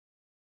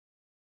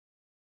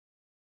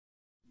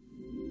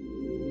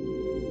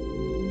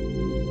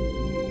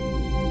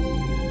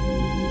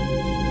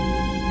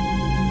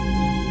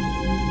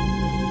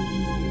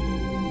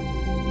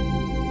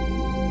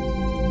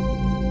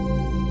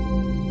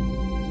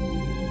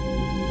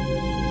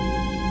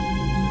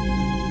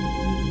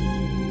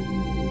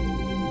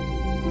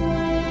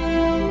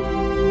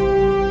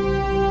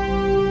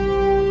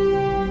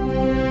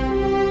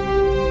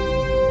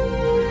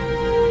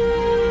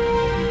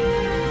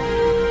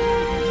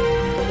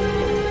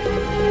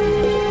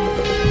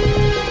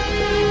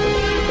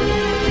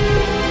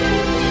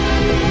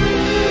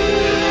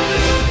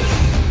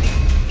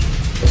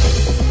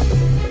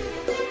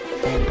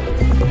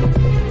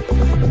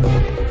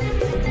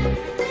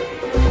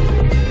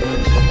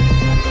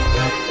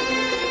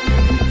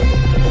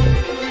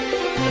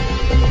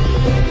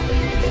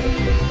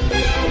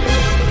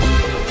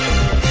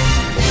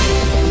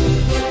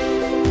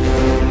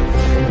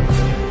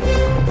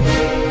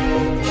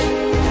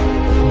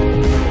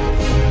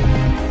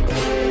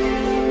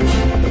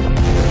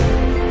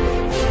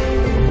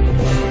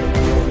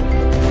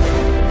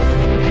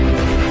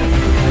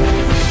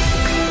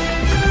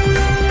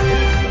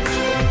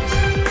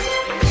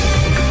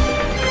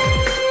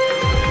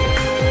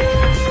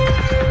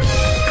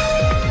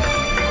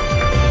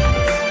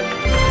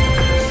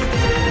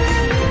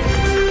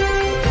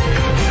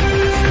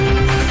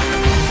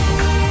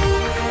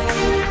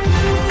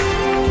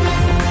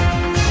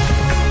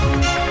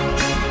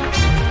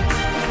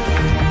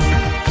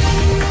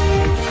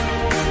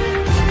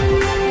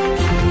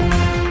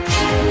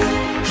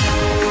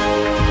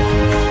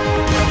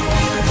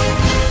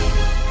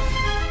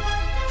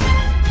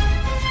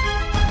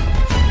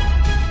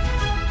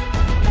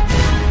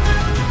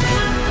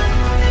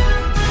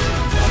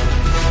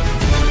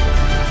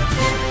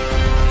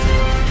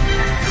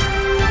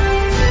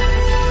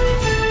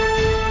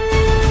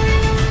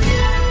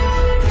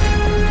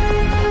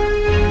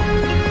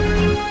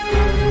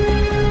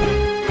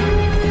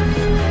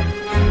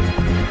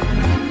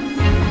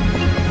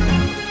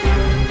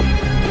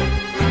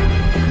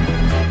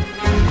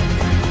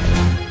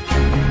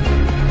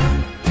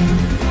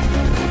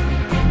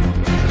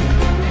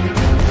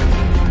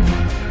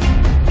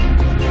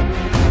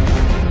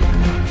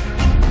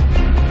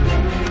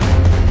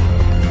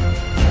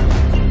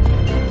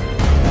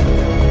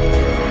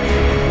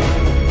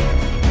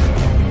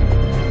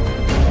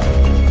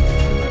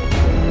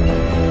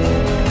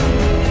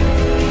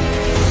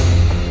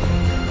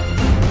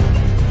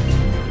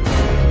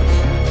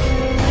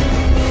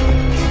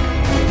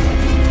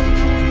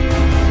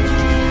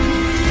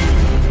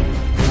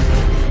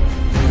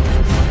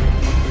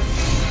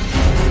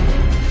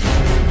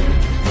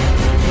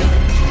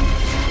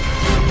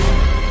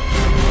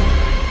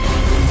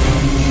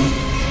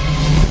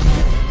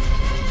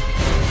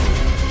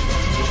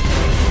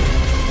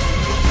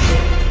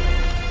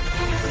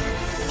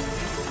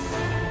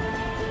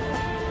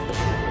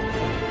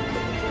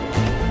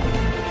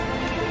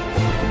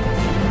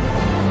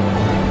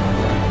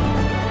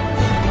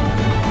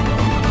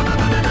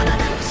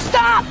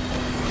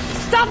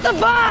off the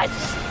bus!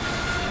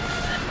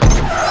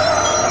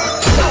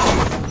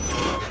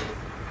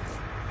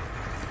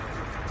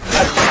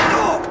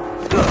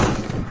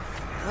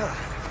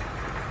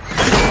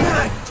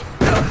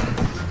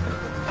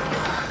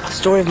 The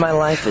story of my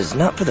life is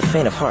not for the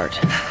faint of heart.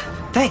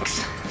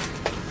 Thanks.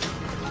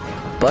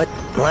 But,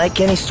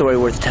 like any story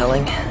worth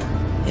telling,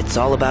 it's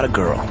all about a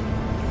girl.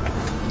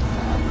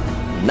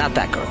 Not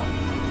that girl.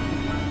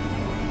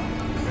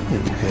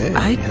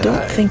 I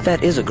don't think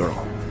that is a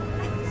girl.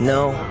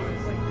 No,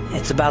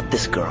 it's about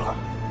this girl,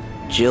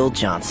 Jill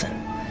Johnson.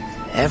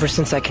 Ever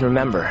since I can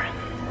remember,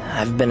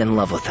 I've been in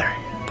love with her,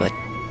 but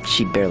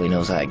she barely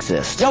knows I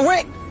exist. Yo,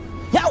 Rick!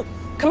 Yo!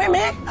 Come here,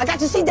 man! I got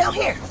your seat down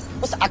here.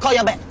 What's up? I call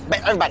y'all back.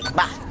 Everybody,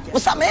 bye.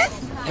 What's up, man?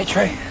 Hey,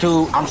 Trey.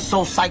 Dude, I'm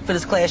so psyched for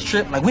this class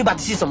trip. Like, we about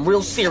to see some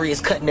real serious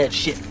cutting-edge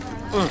shit.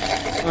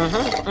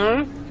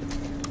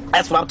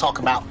 That's what I'm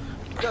talking about.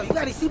 Yo, you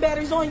got any C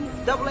batteries on you?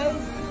 Double A's?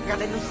 I got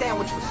that new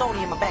sandwich from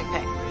Sony in my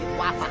backpack.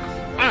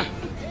 Wi-Fi.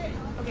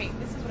 Okay,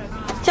 this is what I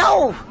mean.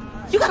 Yo,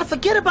 you gotta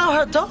forget about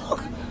her,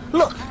 dog.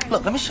 Look,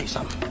 let me show you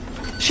something.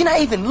 She not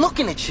even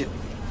looking at you.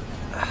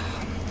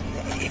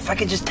 If I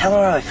could just tell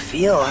her how I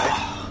feel.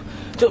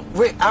 Dude,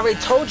 Rick, I already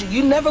told you,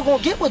 you never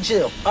gonna get with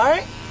Jill, all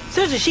right?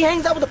 Seriously, she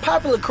hangs out with the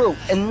popular crew,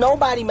 and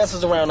nobody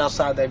messes around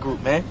outside that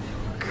group, man.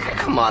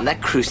 Come on,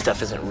 that crew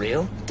stuff isn't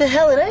real. The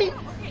hell it ain't.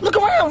 Look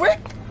around, Rick.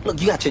 Look,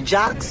 you got your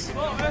jocks,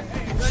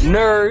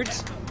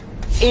 nerds,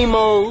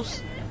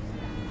 emos,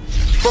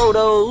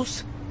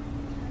 photos,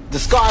 the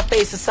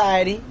Scarface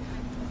Society,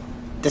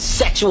 the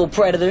sexual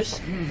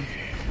predators.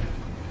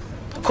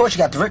 Of course, you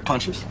got the Rick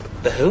punchers.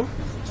 The who?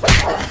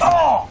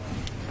 Oh!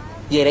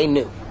 Yeah, they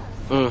knew.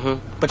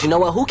 But you know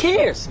what? Who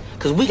cares?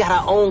 Because we got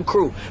our own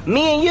crew.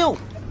 Me and you.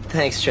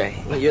 Thanks, Trey.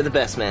 You're the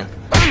best, man.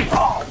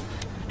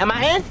 Am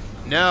I in?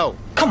 No.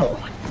 Come on.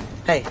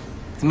 Hey,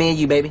 it's me and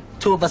you, baby.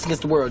 Two of us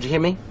against the world, you hear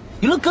me?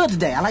 You look good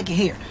today. I like your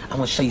hair. I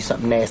want to show you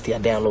something nasty I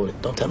downloaded.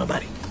 Don't tell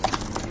nobody.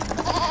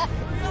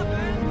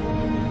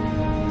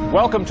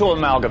 Welcome to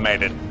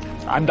Amalgamated.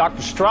 I'm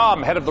Dr.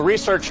 Strom, head of the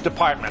research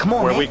department, Come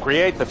on, where man. we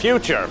create the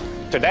future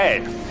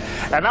today.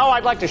 And now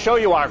I'd like to show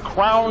you our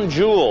crown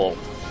jewel,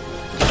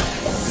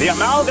 the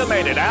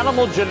Amalgamated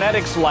Animal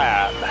Genetics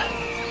Lab.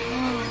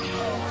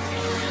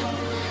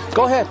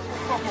 Go ahead,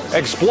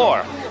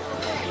 explore.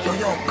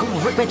 Yo, come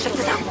on, Rick, man, check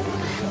this out.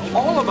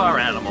 All of our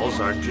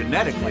animals are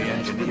genetically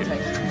engineered,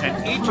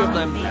 and each of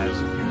them has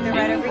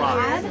unique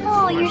properties.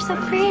 Oh, you're so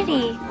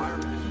pretty.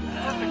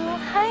 Oh,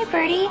 hi,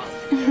 Birdie.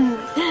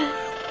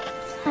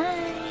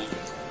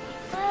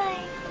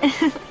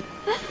 Hi.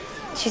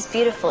 She's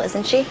beautiful,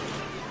 isn't she?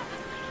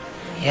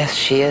 Yes,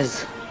 she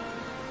is.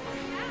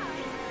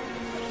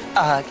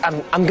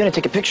 I'm gonna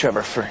take a picture of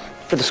her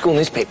for the school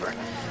newspaper.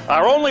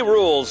 Our only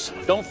rules,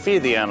 don't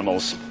feed the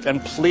animals,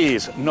 and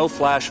please, no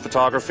flash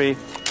photography.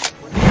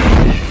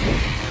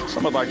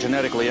 Some of our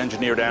genetically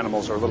engineered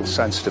animals are a little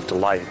sensitive to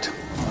light.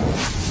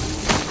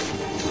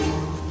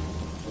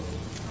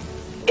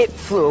 It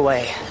flew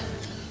away.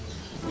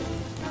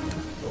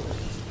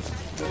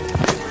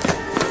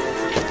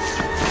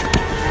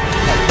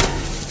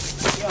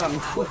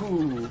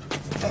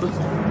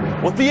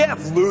 What the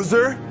F,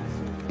 loser?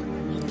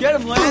 Get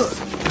him, Lance.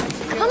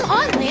 Come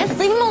on, Lance,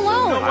 leave him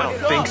alone. I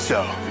don't think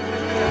so.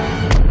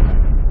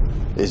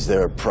 Is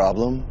there a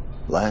problem,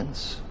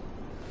 Lance?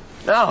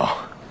 No.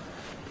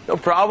 No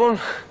problem.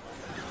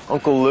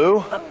 Uncle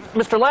Lou.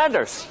 Mr.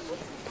 Landers,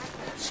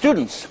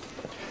 students,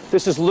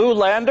 this is Lou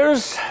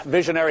Landers,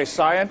 visionary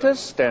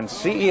scientist and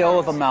CEO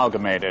of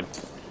Amalgamated.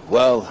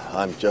 Well,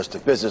 I'm just a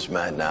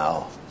businessman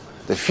now.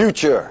 The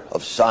future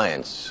of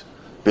science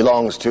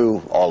belongs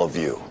to all of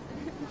you.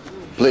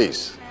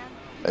 Please,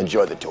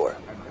 enjoy the tour.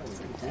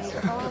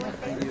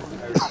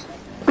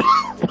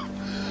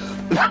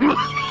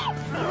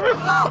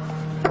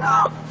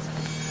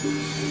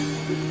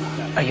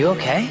 Are you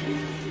okay?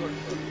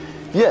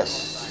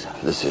 Yes,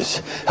 this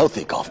is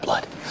healthy golf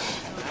blood.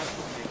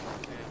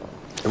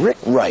 Rick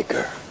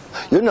Riker.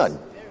 You're not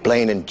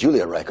Blaine and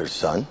Julia Riker's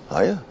son,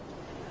 are you?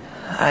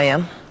 I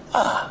am.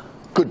 Ah,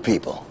 good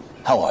people.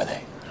 How are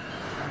they?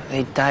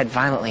 They died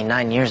violently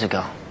 9 years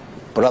ago.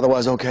 But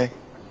otherwise okay?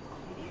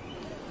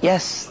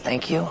 Yes,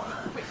 thank you.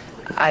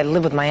 I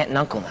live with my aunt and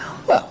uncle now.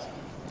 Well,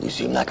 you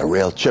seem like a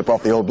real chip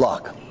off the old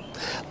block.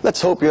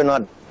 Let's hope you're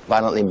not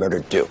violently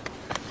murdered too.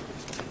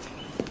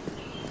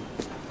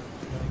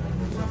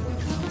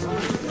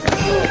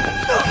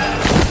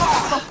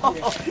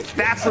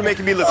 That's for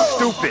making me look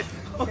stupid.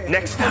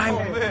 Next time,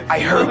 I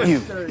hurt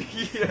you.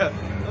 Yeah.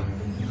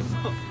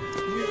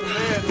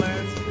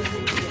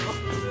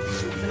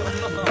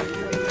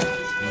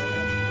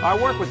 Our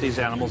work with these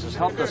animals has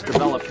helped us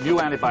develop new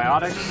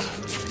antibiotics,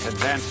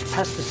 advanced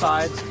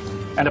pesticides,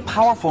 and a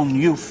powerful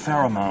new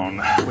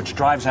pheromone which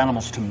drives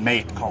animals to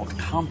mate called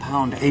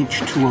compound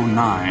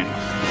H209.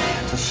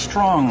 It's a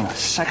strong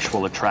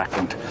sexual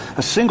attractant.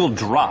 A single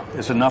drop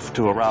is enough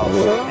to arouse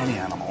any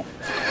animal.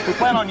 We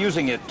plan on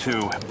using it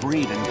to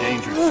breed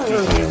endangered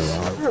species.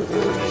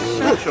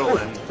 Essential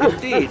and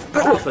indeed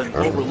often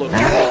overlooked.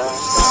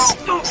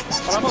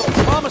 Our most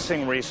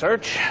promising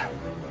research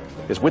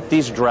is with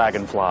these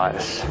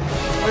dragonflies.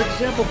 For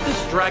example,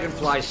 this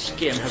dragonfly's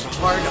skin has a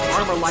hard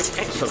armor-like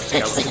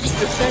exoskeleton to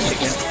defend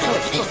against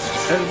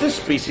predators. And this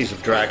species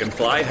of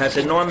dragonfly has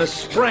enormous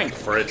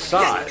strength for its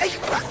size. It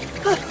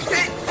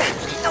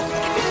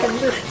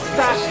can lift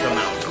vast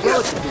amounts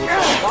relative to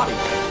its body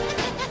weight.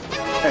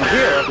 And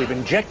here, we've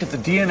injected the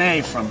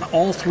DNA from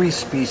all 3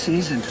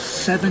 species into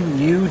 7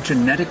 new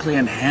genetically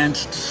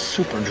enhanced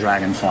super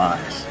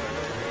dragonflies.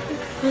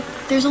 But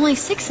there's only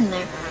 6 in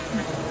there.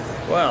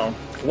 Well,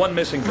 1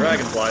 missing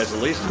dragonfly is the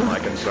least of my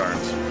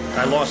concerns.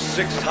 I lost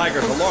 6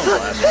 tigers alone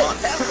last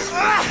month.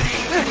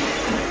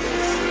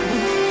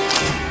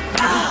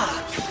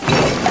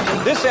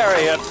 This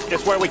area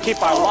is where we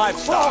keep our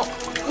livestock.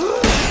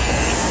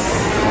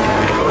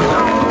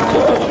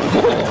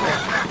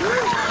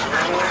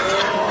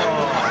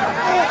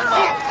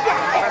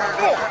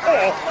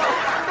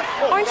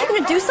 Aren't you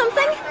going to do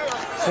something?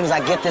 As soon as I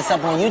get this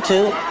up on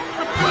YouTube.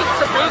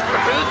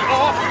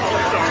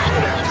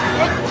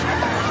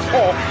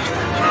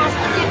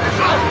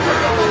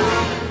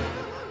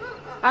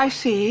 I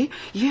see.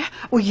 Yeah.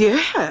 Well,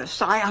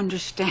 yes, I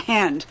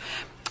understand.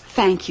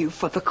 Thank you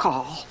for the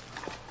call.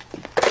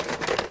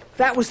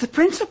 That was the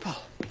principal.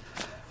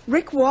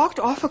 Rick walked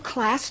off a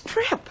class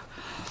trip.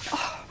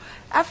 Oh,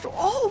 after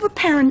all the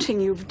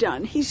parenting you've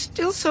done, he's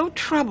still so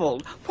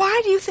troubled.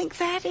 Why do you think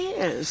that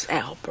is,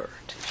 Albert?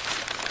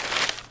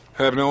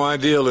 I have no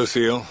idea,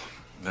 Lucille.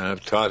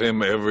 I've taught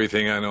him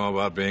everything I know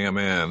about being a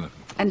man.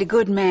 And a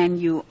good man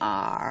you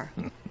are,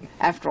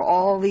 after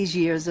all these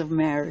years of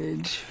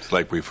marriage. It's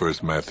like we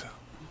first met.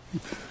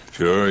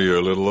 Sure, you're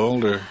a little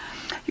older.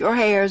 Your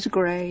hair's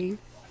gray.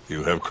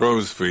 You have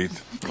crow's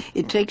feet.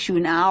 It takes you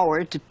an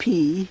hour to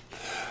pee.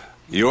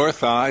 Your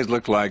thighs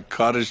look like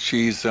cottage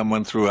cheese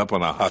someone threw up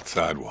on a hot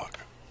sidewalk.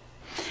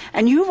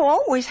 And you've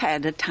always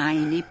had a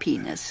tiny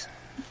penis.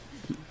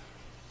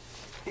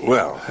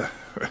 Well,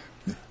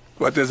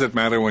 what does it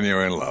matter when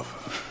you're in love?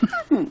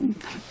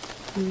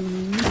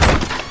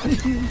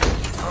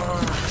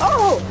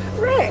 Oh,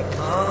 Rick.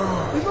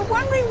 We were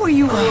wondering where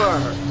you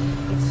were.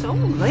 It's so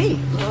late.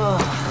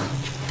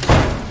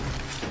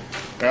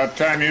 About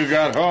time you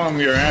got home,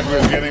 your aunt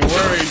was getting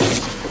worried.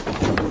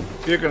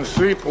 You can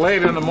sleep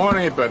late in the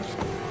morning, but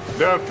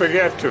don't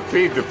forget to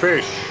feed the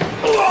fish.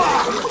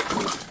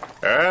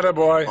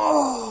 Attaboy.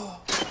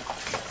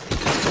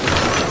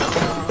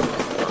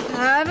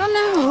 I don't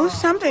know.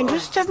 Something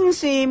just doesn't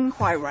seem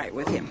quite right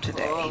with him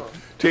today.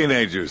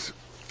 Teenagers,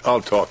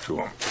 I'll talk to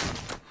them.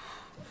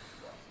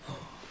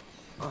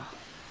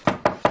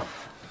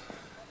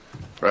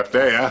 Rough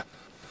day, huh?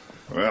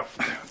 Well,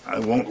 I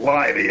won't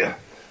lie to you.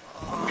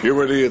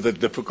 Puberty is a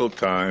difficult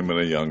time in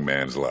a young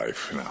man's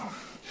life, you know.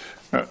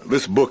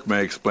 This book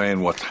may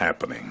explain what's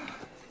happening.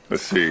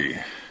 Let's see.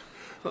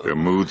 Your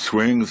mood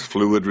swings,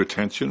 fluid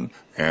retention,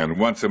 and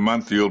once a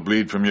month you'll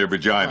bleed from your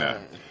vagina.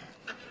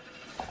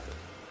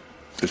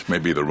 This may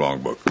be the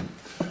wrong book.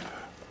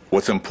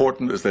 What's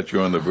important is that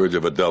you're on the verge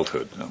of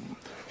adulthood.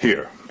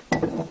 Here,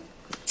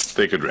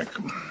 take a drink.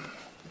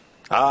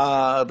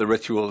 Ah, the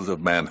rituals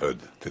of manhood.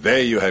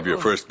 Today you have your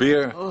first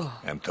beer,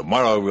 and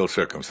tomorrow we'll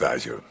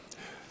circumcise you.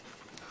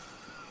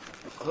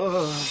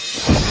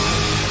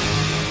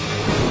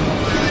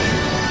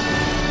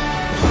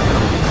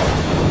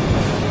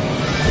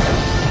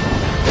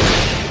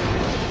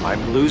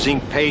 I'm losing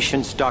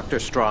patience, Dr.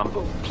 Strom.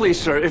 Please,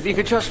 sir, if you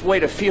could just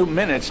wait a few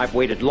minutes. I've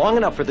waited long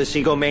enough for this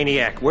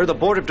egomaniac. We're the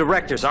board of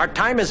directors. Our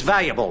time is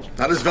valuable.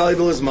 Not as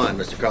valuable as mine,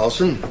 Mr.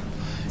 Carlson.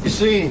 You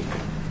see,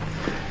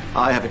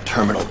 I have a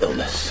terminal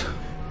illness.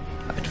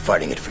 I've been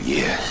fighting it for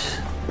years.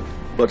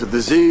 But the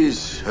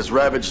disease has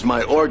ravaged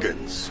my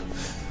organs.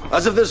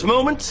 As of this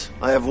moment,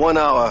 I have 1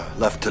 hour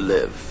left to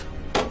live.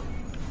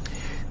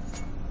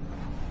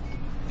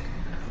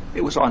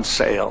 It was on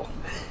sale.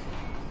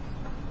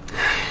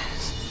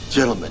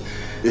 Gentlemen,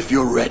 if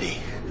you're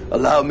ready,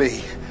 allow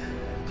me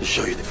to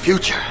show you the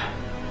future.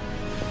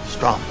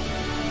 Strong.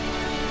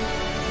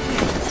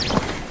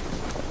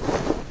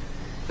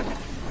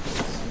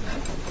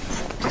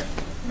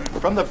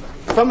 From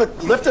the,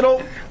 lift it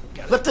over.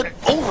 Lift it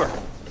over.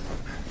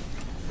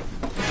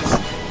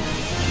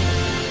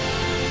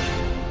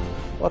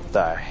 What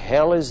the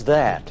hell is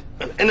that?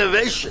 An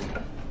innovation.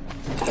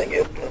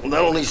 It will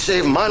not only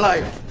save my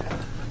life,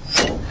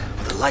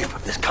 but the life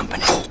of this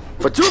company.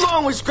 For too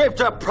long, we scraped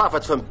our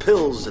profits from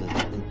pills and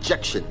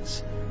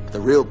injections. But the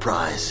real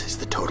prize is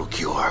the total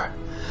cure.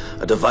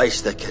 A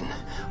device that can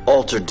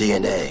alter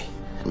DNA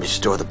and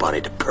restore the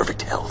body to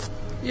perfect health.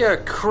 You're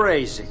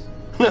crazy.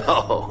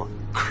 No.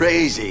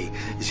 Crazy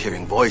is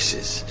hearing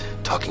voices,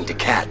 talking to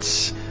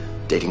cats,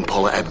 dating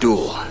Paula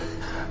Abdul.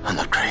 I'm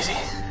not crazy.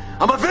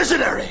 I'm a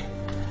visionary.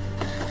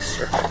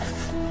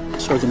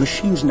 Sir, the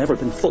machine's never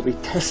been fully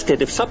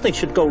tested. If something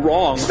should go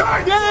wrong...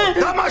 Start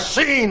the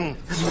machine!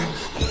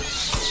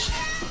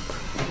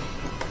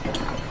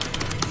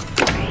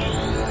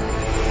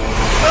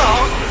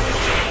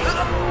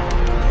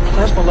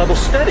 Plasma level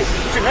steady.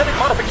 Genetic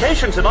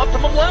modifications at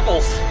optimum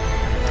levels.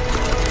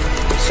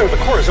 Sir, the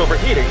core is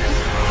overheating.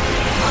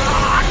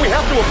 We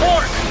have to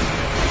abort.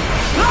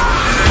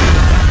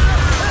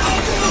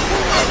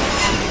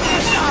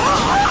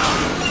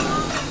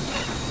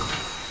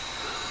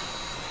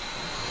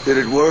 Did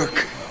it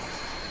work?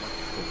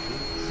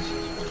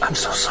 I'm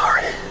so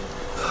sorry.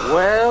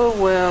 Well,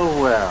 well,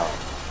 well.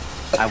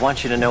 I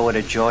want you to know what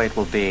a joy it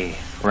will be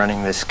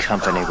running this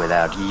company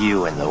without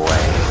you in the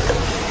way.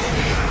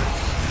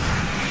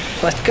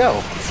 Let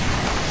go.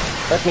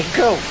 Let me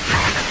go.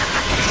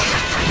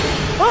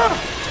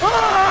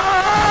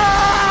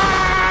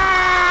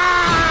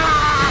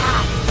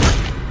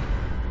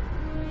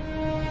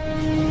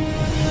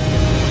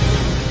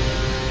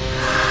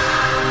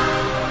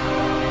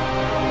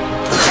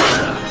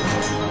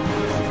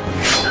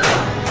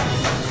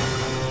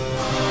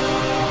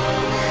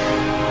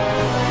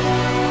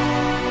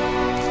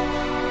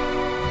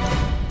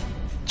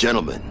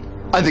 Gentlemen,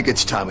 I think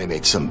it's time we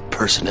made some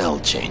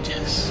personnel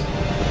changes.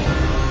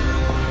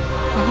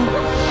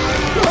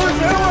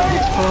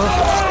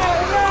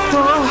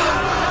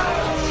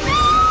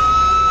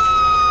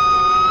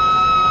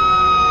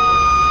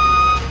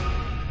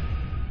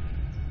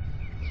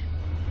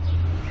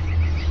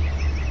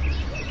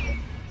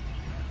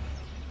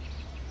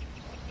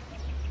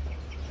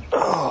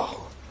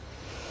 Oh,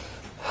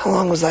 how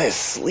long was I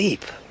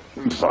asleep?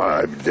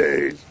 5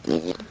 days.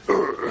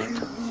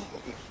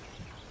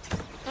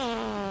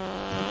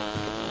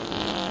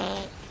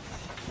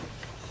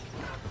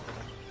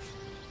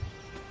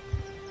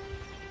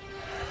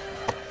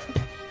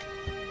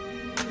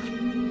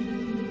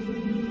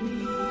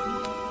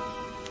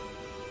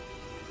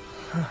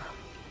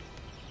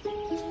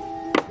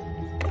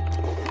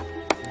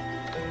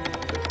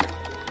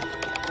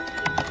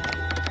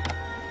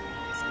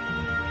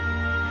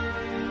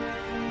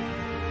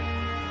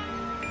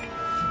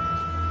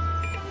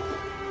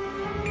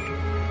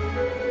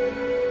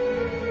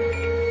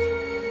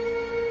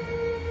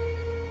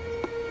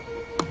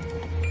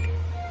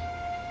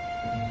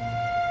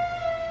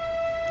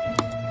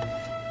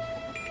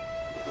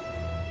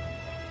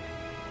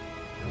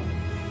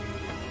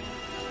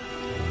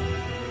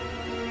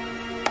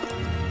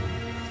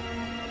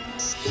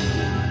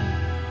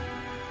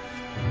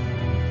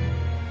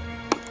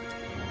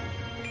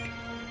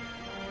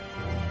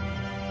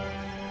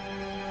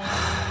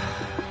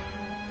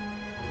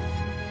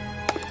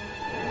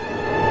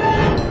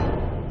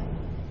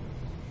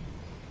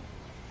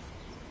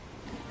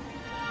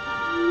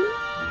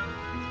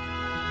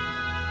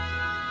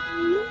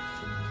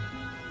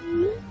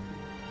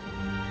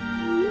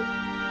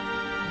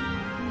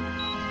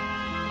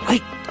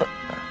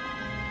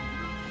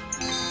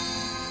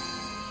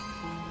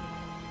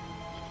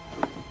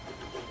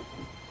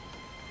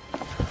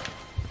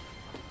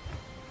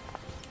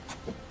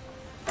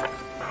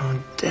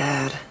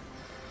 Dad.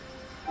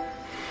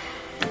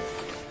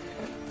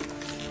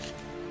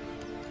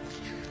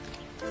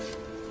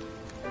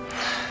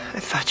 I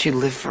thought you'd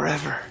live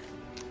forever.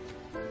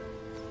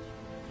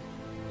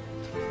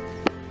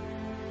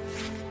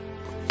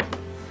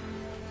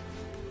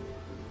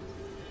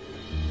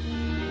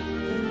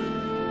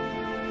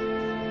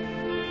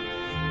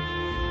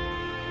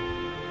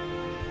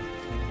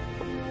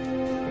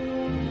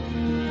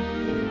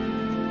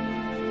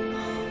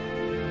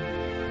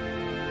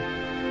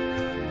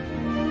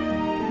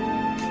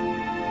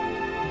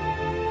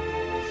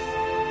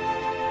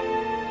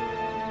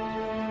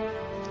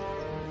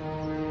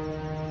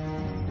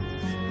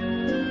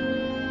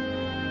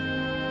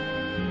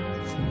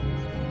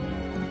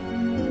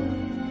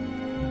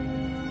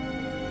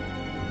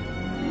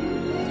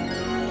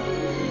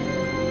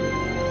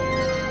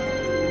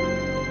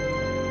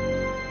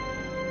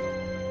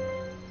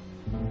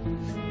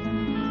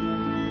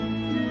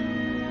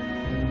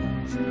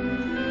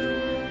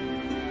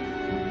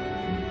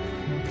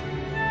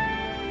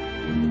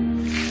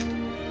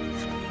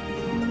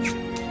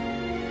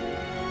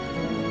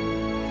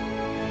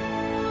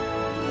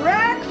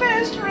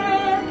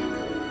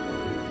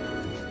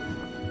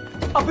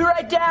 I'll be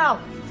right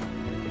down.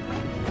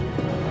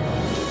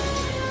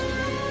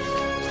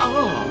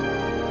 Oh.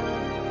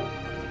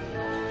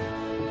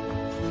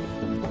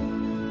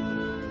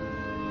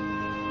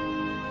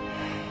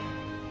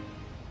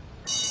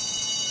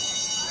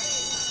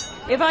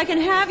 If I can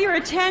have your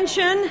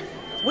attention,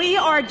 we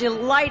are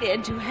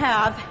delighted to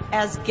have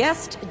as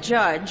guest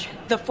judge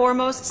the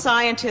foremost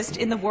scientist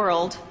in the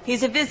world.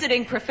 He's a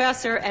visiting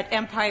professor at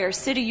Empire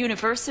City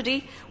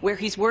University, where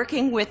he's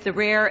working with the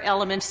rare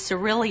element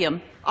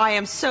beryllium. I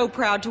am so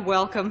proud to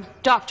welcome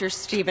Dr.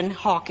 Stephen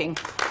Hawking.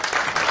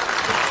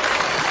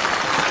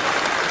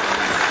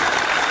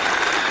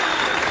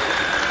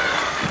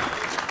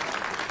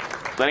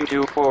 Thank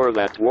you for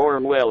that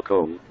warm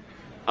welcome.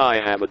 I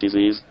have a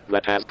disease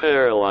that has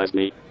paralyzed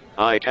me.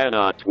 I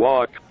cannot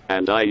walk,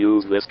 and I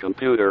use this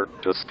computer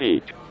to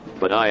speak.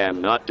 But I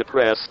am not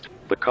depressed,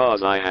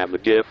 because I have the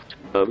gift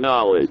of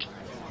knowledge.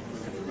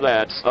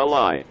 That's a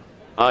lie.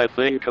 I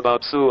think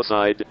about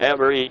suicide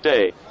every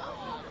day.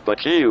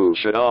 But you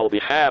should all be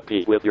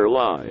happy with your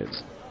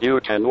lives. You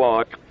can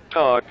walk,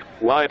 talk,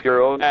 wipe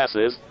your own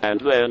asses, and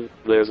then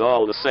there's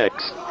all the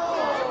sex.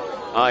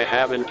 I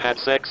haven't had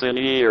sex in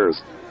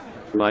years.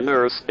 My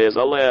nurse is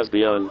a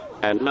lesbian,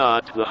 and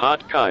not the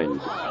hot kind.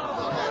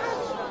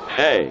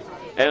 Hey,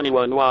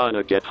 anyone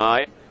wanna get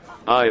high?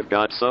 I've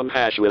got some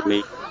hash with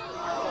me.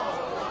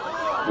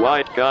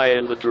 White guy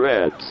in the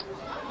dreads.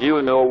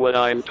 You know what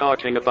I'm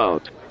talking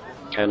about.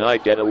 Can I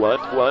get a what?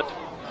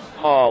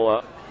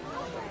 Holla.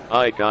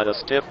 I got a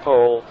stiff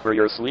pole for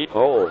your sleep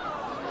hole.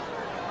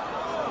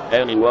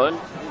 Anyone?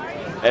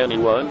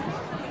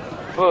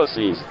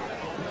 Pussies.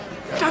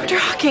 Dr.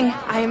 Hawking,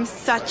 I am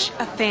such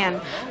a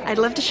fan. I'd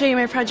love to show you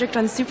my project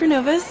on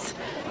supernovas.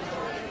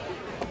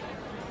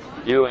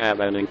 You have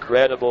an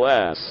incredible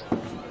ass.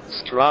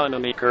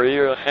 Astronomy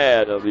career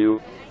ahead of you.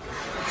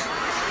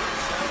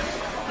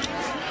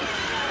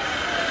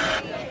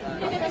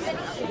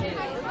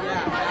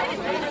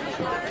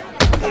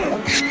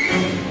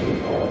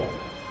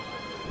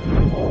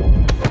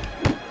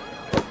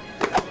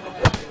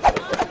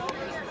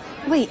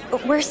 Wait,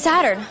 where's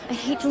Saturn? I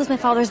hate to lose my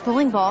father's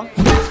bowling ball.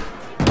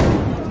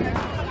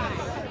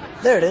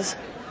 There it is.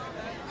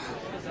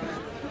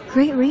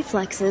 Great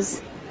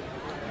reflexes.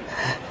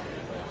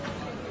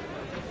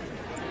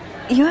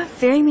 You have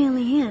very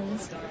manly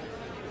hands.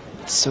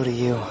 So do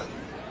you.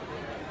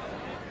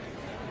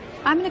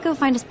 I'm gonna go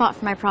find a spot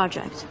for my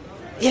project.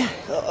 Yeah,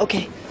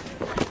 okay.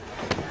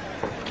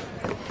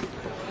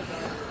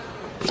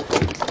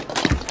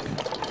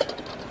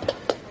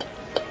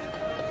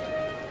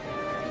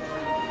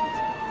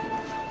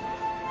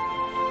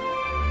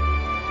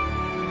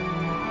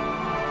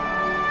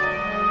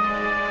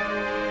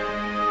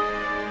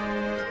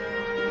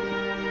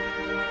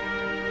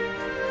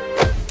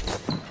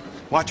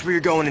 Watch where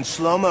you're going in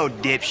slow-mo,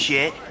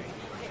 dipshit.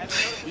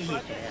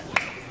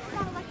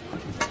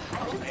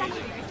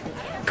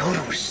 Go to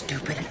her,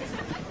 stupid.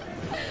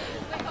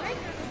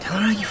 Tell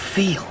her how you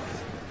feel.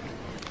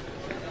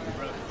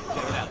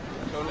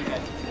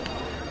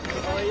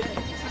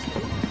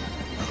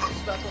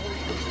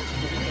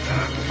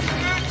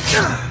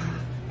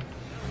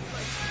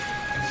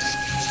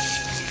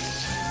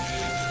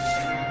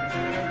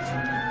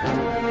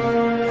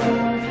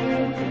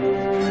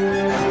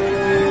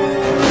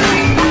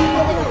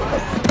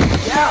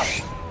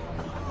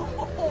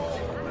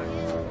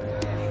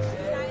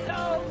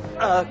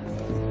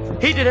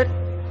 He did it.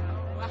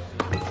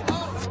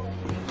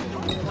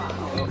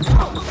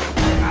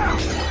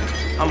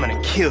 I'm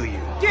gonna kill you.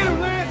 Get him,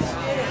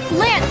 Lance!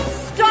 Lance,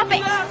 stop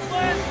it!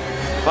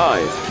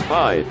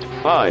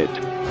 Fight.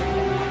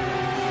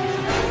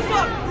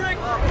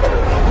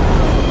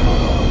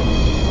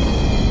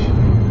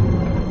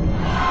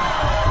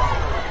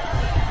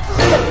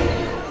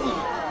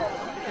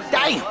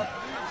 Damn!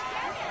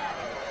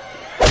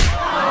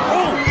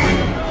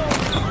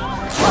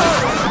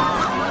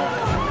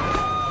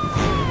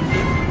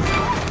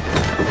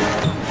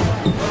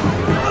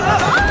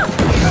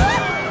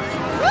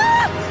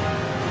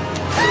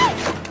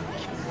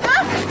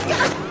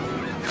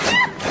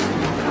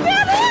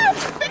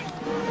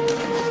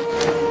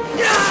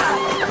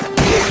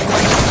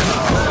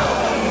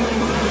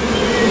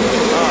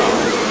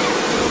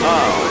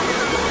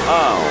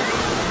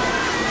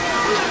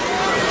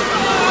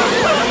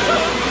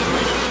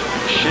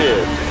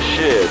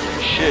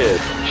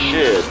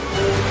 Shit.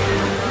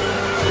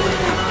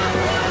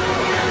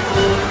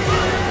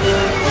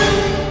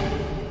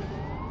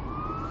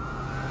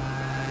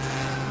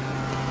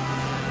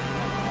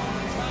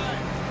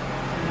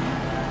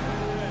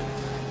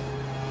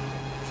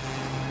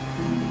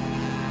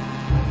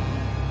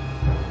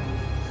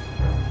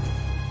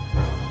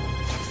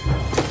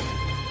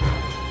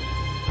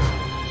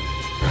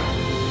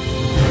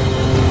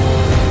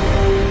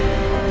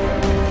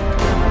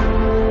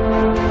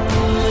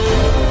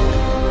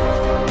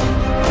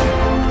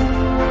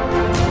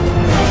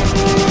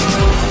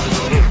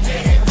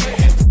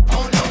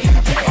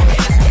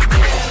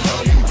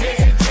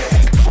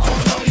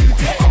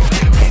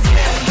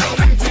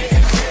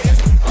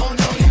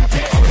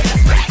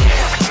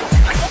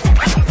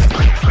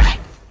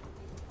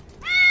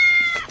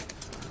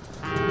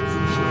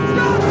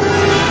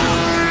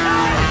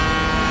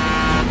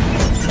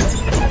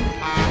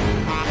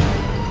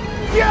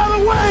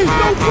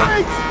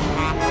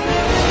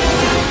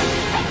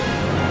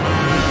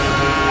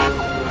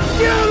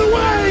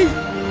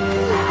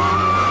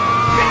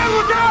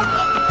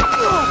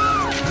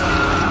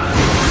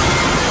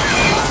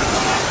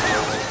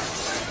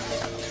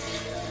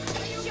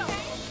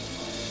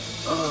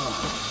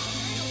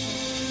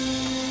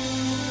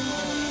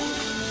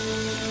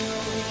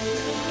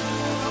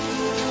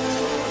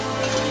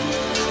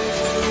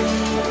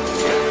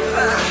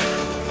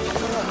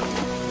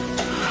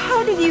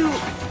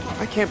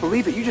 I can't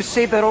believe it. You just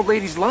saved that old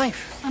lady's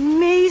life.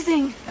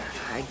 Amazing.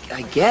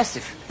 I guess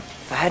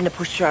if I hadn't have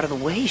pushed her out of the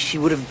way, she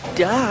would have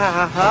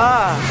died.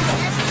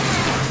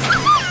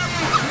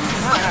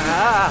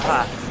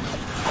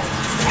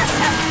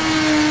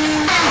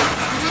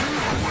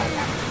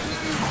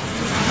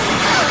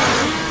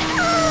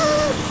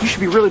 You should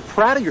be really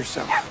proud of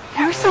yourself.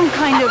 You're some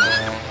kind of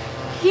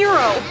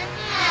hero.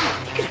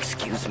 You can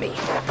excuse me.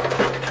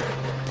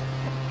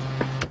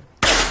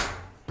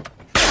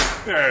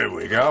 There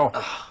we go.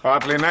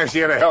 Awfully nice of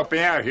you to help me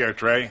out here,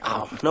 Trey.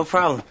 Oh, no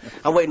problem.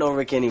 I'm waiting on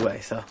Rick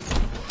anyway, so.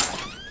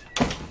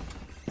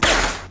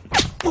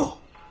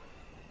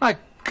 My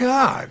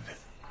God.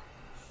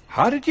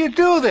 How did you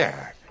do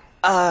that?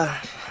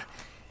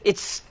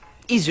 It's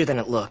easier than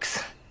it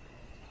looks.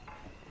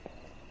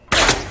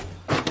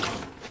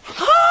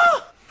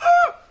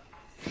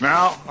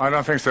 No, I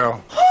don't think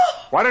so.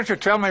 Why don't you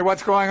tell me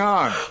what's going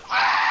on?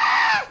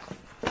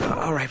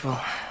 All right,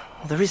 well,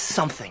 there is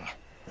something.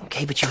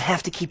 Okay, but you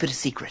have to keep it a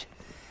secret.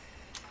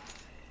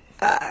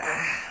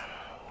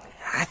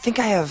 I think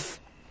I have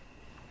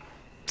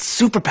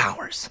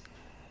superpowers.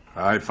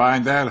 I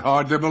find that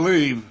hard to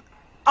believe.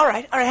 All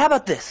right, how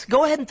about this?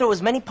 Go ahead and throw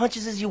as many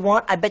punches as you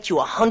want. I bet you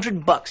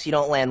 $100 you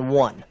don't land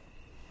one.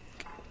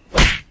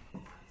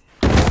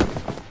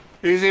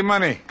 Easy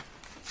money.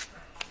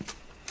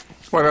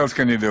 What else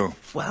can you do?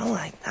 Well,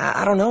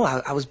 I don't know.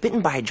 I was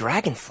bitten by a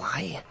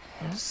dragonfly.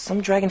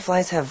 Some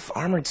dragonflies have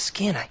armored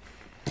skin.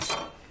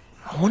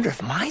 I wonder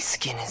if my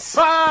skin is...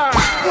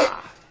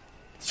 Ah!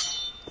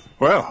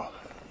 Well,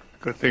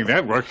 good thing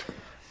that worked.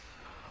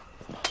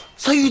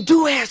 So you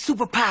do have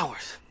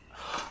superpowers.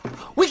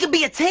 We could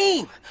be a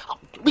team.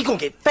 We gonna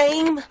get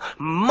fame,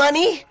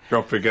 money.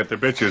 Don't forget the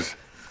bitches.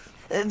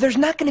 There's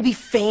not gonna be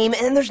fame,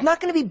 and there's not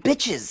gonna be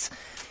bitches.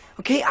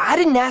 Okay, I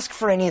didn't ask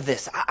for any of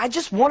this. I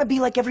just want to be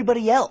like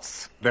everybody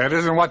else. That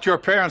isn't what your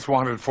parents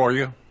wanted for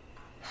you.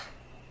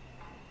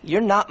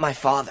 You're not my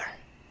father.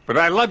 But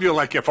I love you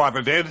like your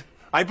father did.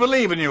 I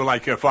believe in you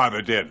like your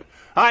father did.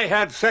 I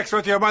had sex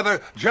with your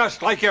mother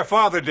just like your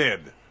father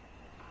did.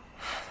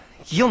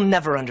 You'll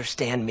never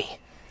understand me.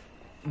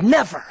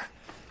 Never.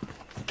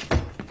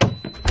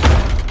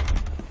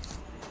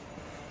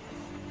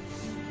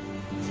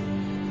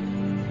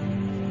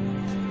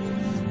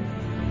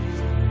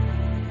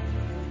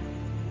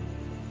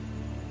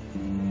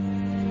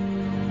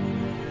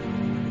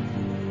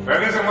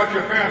 That isn't what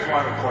your parents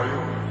wanted for you.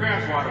 Your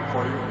parents wanted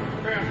for you.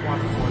 Your parents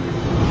wanted for you.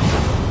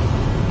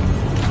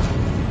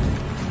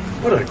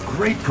 What a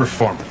great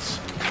performance.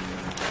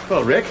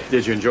 Well, Rick,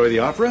 did you enjoy the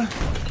opera?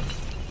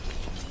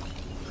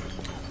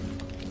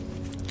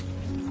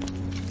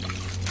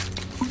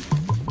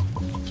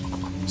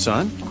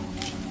 Son?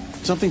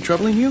 Something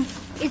troubling you?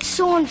 It's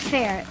so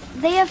unfair.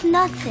 They have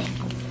nothing.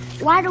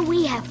 Why do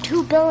we have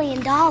 $2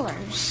 billion?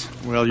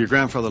 Well, your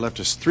grandfather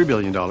left us $3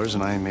 billion,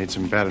 and I made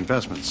some bad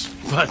investments.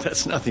 But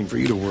that's nothing for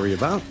you to worry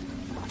about.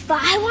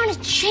 But I want to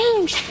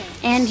change things.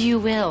 And you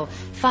will.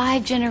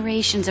 5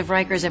 generations of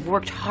Rikers have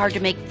worked hard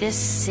to make this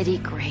city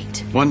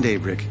great. One day,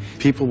 Rick,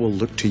 people will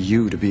look to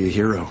you to be a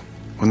hero.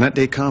 When that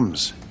day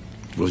comes,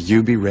 will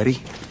you be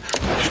ready?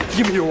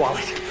 Give me your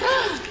wallet.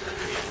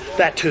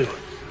 That too.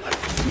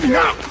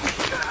 No!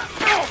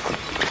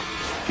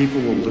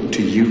 People will look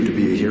to you to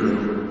be a hero.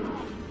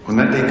 When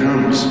that day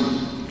comes,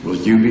 will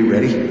you be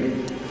ready?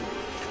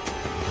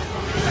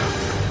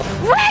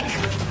 Rick!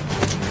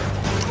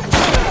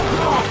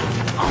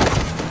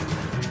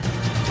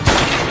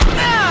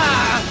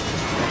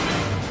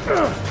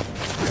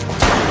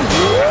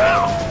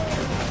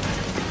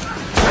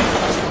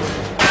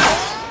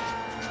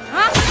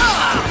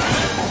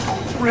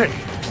 Rick,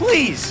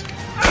 please.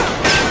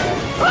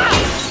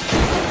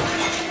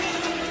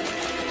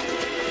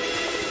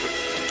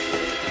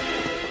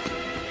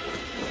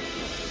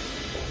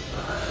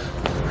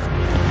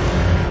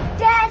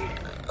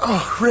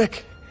 Oh,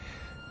 Rick.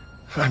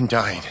 I'm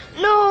dying.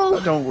 No.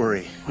 Oh, don't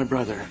worry. My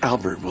brother,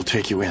 Albert, will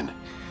take you in.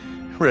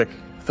 Rick,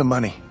 the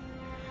money.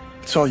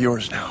 It's all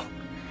yours now.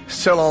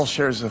 Sell all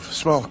shares of a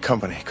small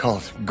company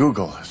called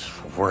Google. It's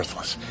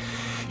worthless.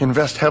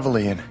 Invest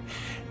heavily in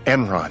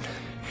Enron.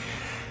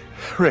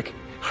 Rick,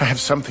 I have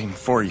something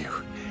for you.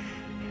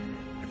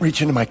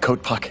 Reach into my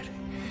coat pocket.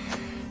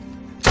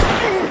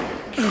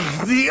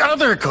 The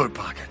other coat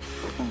pocket.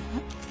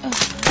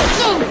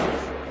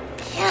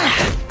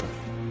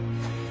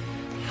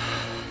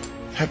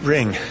 That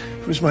ring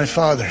was my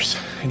father's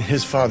and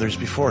his father's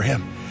before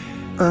him.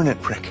 Earn it,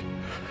 Rick.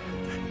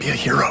 Be a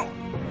hero.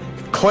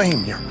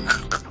 Claim your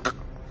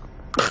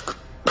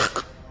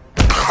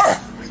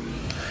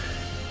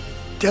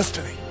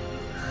destiny.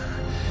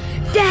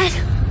 Dad!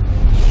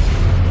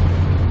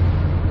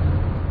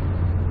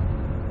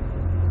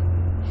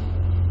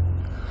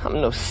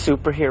 I'm no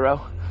superhero.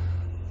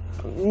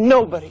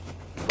 Nobody.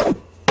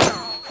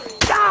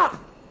 Stop!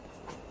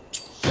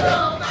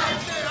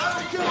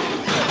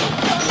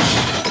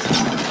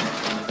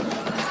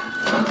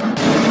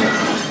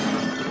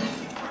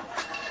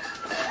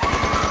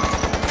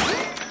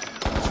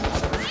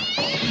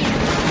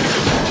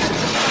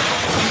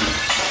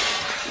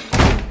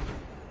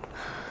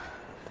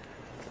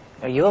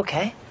 Are you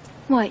okay?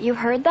 What, you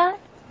heard that?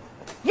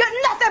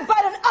 You're nothing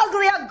but an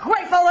ugly,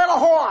 ungrateful little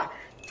whore!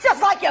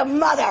 Just like your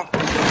mother!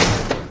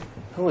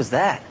 Who was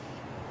that?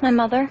 My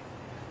mother.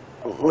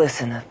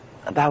 Listen,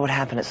 about what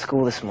happened at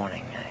school this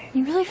morning.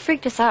 You really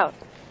freaked us out.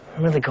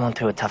 I'm really going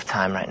through a tough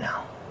time right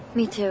now.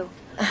 Me too.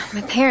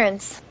 My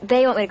parents,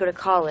 they want me to go to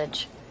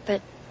college,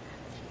 but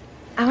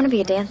I want to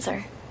be a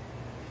dancer.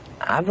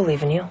 I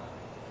believe in you.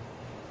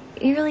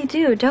 You really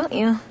do, don't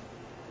you?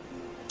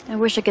 I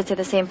wish I could say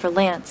the same for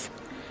Lance.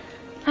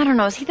 I don't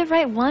know, is he the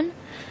right one?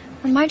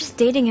 Or am I just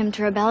dating him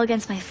to rebel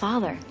against my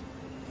father?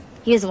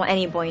 He doesn't want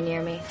any boy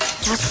near me.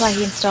 That's why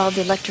he installed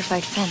the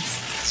electrified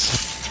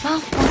fence.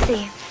 Well, we'll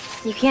see.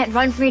 You can't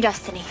run from your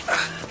destiny.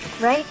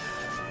 Right?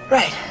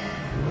 Right.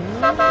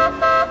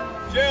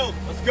 Jill,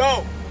 let's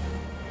go.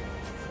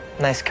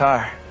 Nice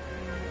car.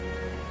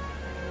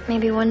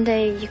 Maybe one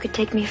day you could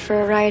take me for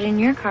a ride in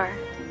your car.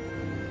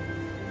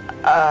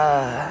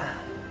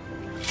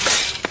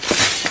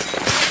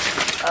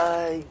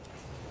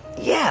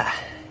 Yeah.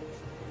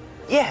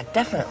 Yeah,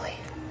 definitely.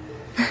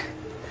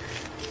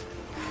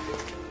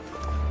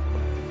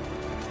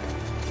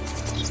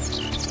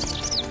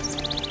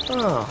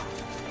 Oh.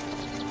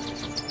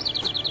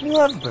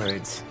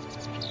 Lovebirds.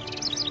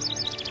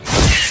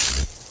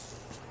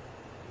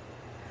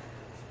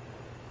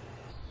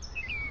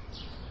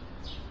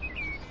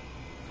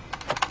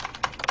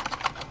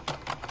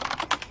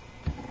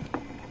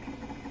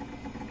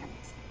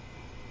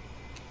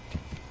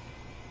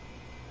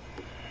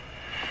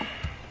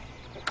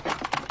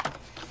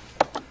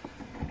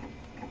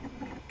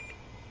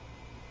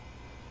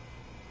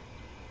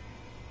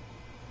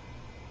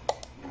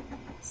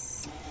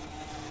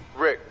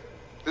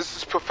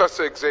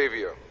 Professor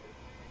Xavier,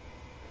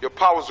 your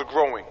powers are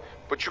growing,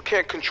 but you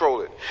can't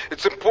control it.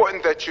 It's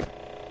important that you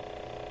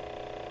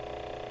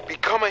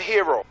become a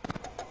hero.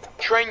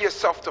 Train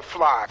yourself to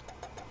fly.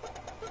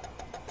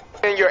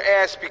 And your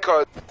ass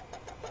because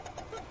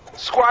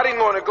squatting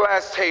on a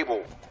glass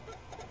table.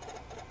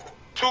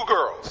 2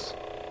 girls.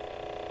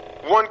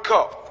 1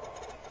 cup.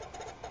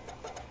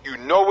 You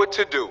know what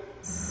to do.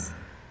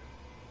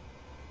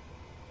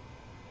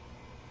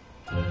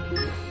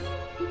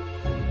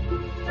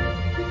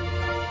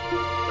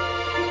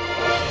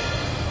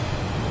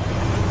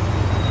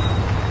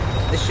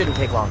 This shouldn't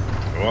take long.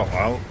 Well,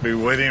 I'll be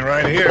waiting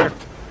right here.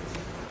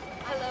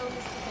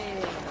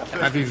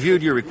 I've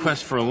reviewed your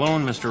request for a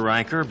loan, Mr.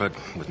 Riker, but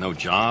with no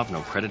job, no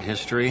credit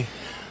history,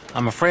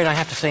 I'm afraid I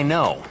have to say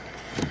no.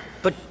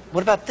 But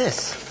what about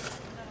this?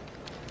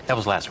 That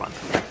was last month.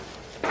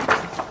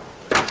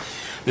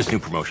 This new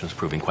promotion is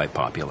proving quite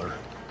popular.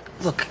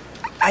 Look,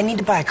 I need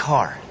to buy a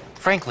car.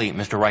 Frankly,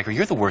 Mr. Riker,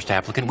 you're the worst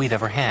applicant we've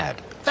ever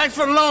had. Thanks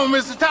for the loan,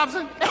 Mr.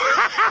 Thompson.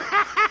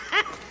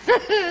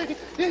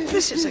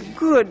 This is a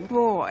good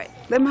boy.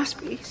 There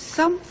must be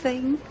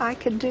something I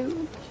can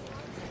do.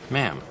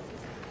 Ma'am,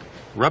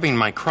 rubbing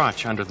my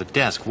crotch under the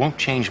desk won't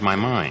change my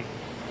mind.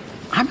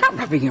 I'm not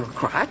rubbing your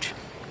crotch.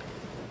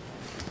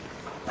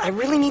 I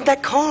really need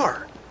that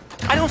car.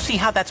 I don't see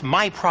how that's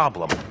my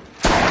problem.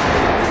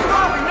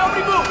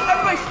 Nobody move!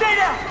 Everybody stay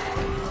down!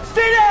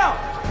 Stay down!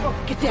 Oh,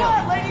 get down.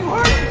 Come on, lady, you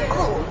hurt me!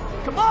 Oh.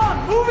 Come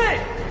on, move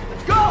it!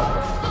 Let's go!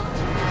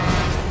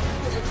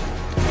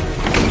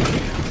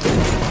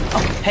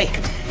 Oh, hey.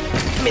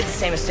 You made the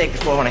same mistake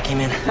before when I came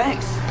in.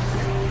 Thanks.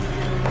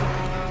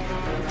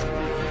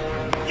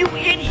 You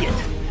idiot!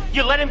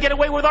 You let him get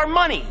away with our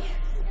money!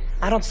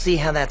 I don't see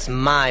how that's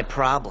my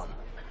problem.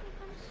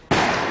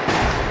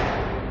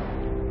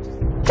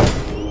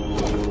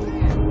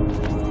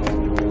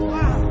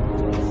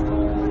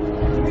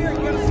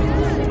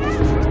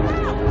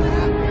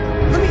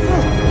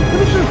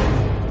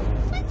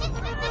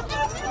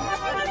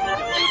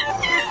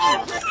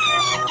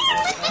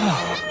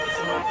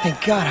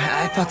 Thank God,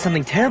 I thought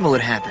something terrible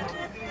had happened.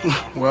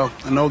 Well,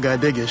 an old guy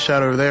did get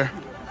shot over there.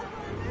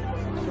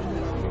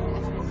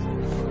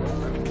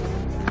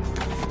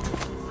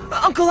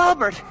 Uncle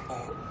Albert!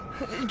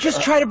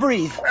 Just try to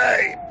breathe.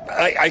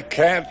 I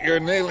can't. You're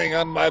kneeling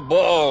on my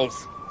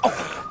balls.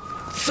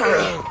 Oh,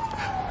 sorry.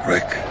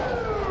 Rick,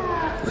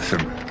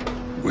 listen.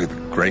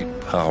 With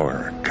great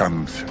power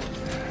comes...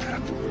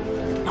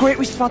 Great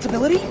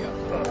responsibility?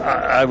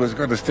 I was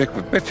going to stick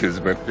with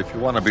bitches, but if you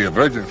want to be a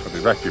virgin for the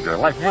rest of your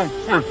life...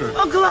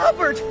 Uncle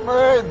Albert!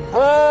 My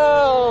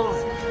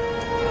balls!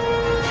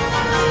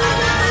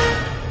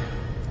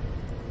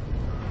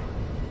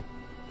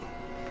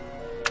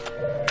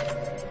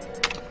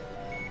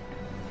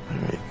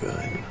 Very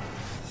good.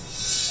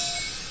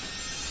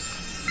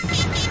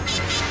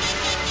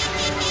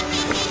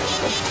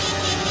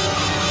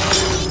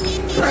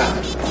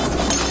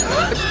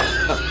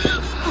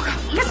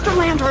 Mr.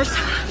 Landers!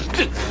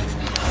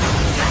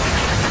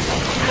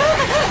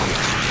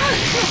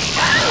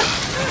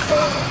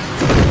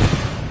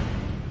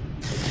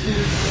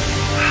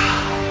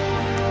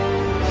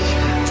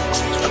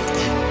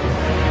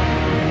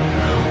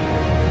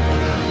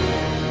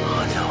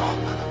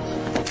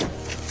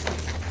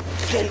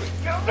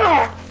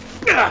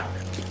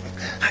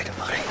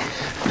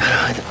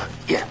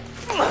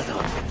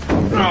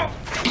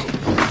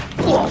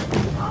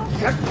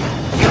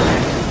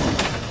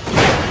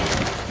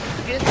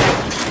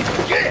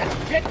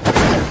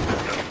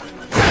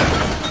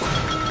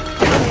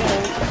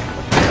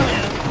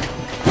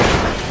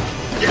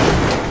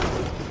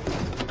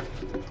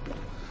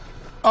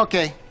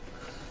 Okay,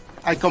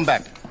 I come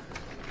back.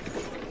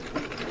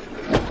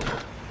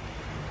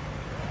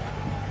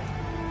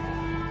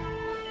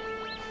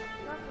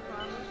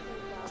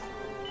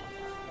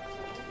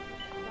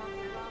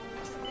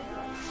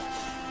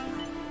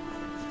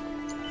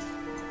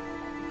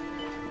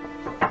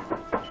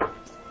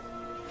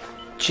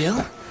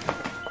 Jill?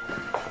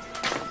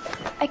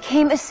 I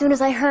came as soon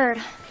as I heard.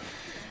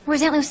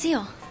 Where's Aunt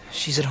Lucille?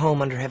 She's at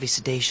home under heavy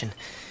sedation.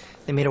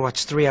 They made her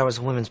watch 3 hours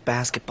of women's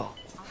basketball.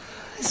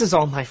 This is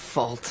all my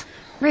fault.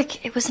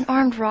 Rick, it was an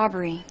armed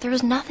robbery. There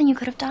was nothing you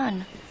could have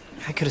done.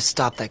 I could have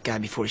stopped that guy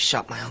before he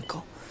shot my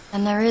uncle.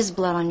 And there is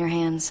blood on your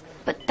hands.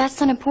 But that's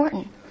not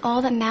important.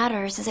 All that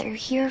matters is that you're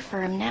here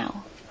for him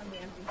now.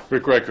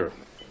 Rick Riker.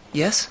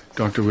 Yes?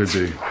 Dr.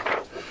 Widby.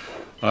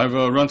 I've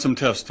run some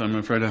tests. I'm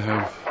afraid I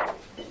have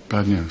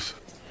bad news.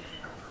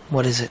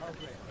 What is it?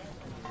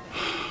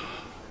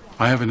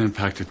 I have an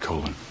impacted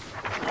colon.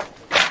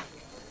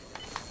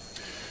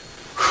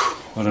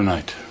 What a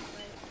night.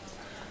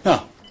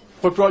 Now,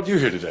 what brought you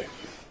here today?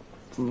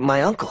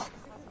 My uncle.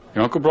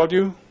 Your uncle brought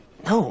you?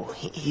 No,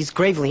 he's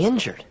gravely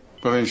injured.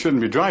 Well, then you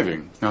shouldn't be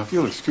driving. Now, if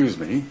you'll excuse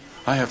me,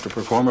 I have to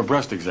perform a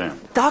breast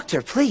exam.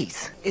 Doctor,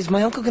 please. Is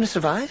my uncle going to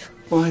survive?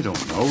 Well, I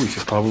don't know. We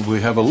should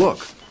probably have a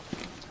look.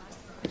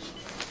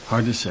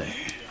 Hard to say.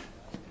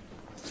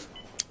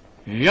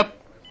 Yep.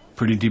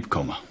 Pretty deep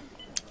coma.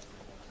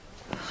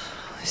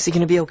 Is he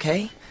going to be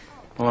okay?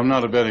 Well, I'm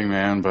not a betting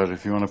man, but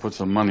if you want to put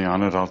some money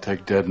on it, I'll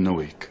take dead in a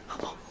week.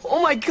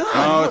 Oh, my God!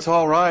 No, it's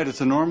all right.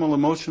 It's a normal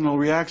emotional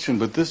reaction,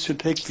 but this should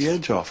take the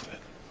edge off of it.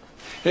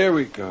 Here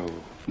we go.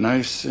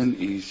 Nice and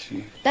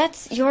easy.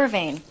 That's your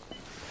vein.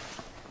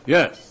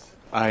 Yes,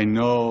 I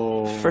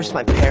know. First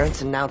my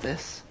parents and now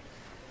this.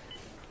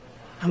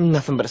 I'm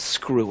nothing but a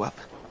screw-up.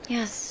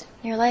 Yes,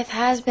 your life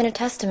has been a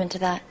testament to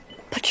that.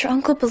 But your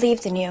uncle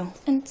believed in you,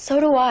 and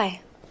so do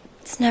I.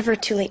 It's never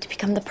too late to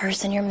become the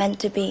person you're meant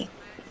to be.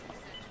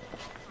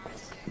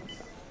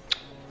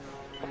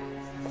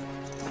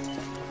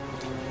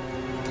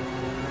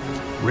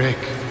 Rick.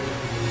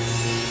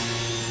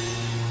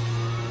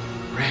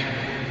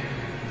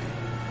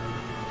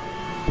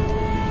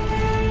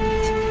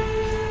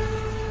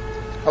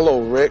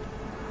 Hello, Rick.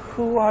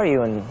 Who are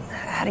you and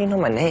how do you know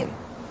my name?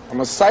 I'm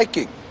a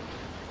psychic.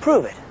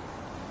 Prove it.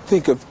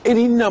 Think of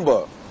any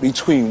number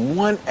between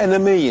 1 and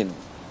 1,000,000,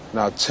 and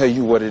I'll tell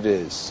you what it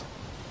is.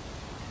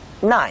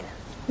 9.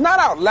 Not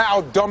out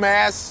loud,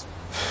 dumbass.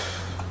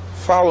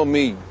 Follow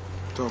me,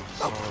 dumb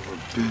son of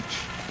a bitch.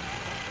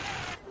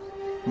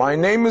 My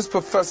name is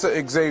Professor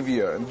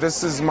Xavier, and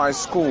this is my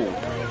school.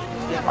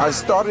 I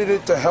started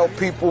it to help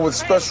people with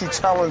special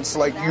talents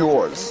like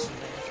yours.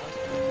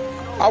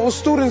 Our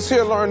students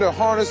here learn to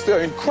harness their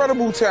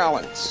incredible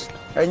talents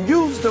and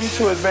use them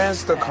to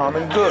advance the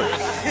common good.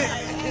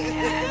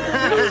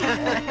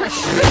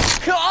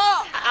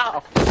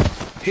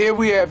 Here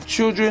we have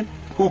children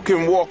who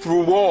can walk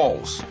through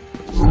walls.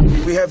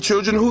 We have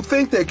children who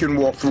think they can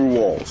walk through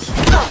walls.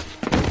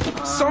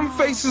 Some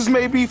faces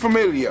may be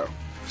familiar,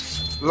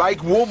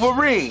 like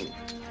Wolverine.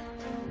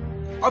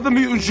 Other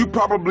mutants you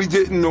probably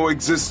didn't know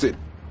existed,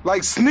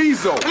 like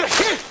Sneasel.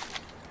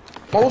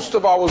 Most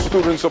of our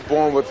students are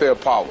born with their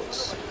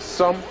powers.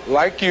 Some,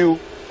 like you,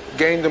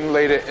 gain them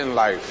later in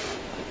life.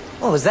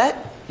 Oh, is that?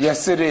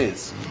 Yes, it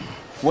is.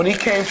 When he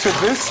came to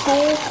this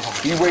school,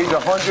 he weighed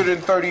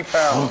 130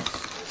 pounds.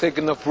 Take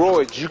enough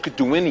roids, you could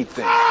do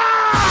anything.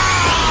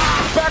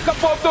 Back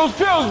up off those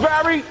pills,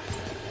 Barry!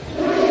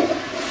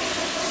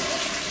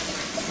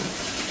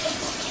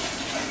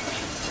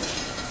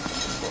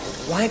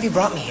 Why have you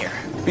brought me here?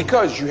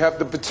 Because you have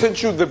the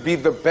potential to be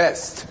the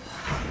best.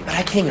 But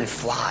I can't even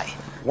fly.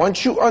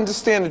 Once you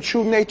understand the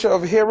true nature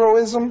of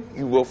heroism,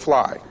 you will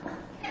fly.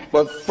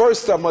 But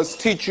first I must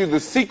teach you the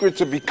secret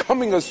to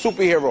becoming a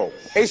superhero.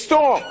 Hey,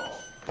 Storm,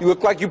 you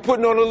look like you're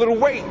putting on a little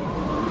weight.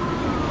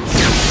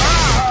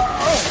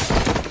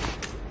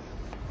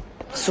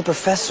 So,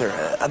 Professor,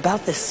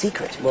 about this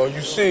secret. Well,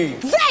 you see...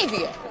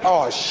 Xavier!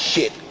 Oh,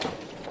 shit.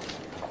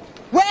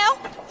 Well,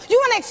 you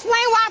want to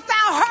explain why I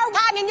found her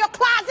hiding in your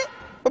closet?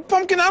 But,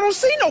 Pumpkin, I don't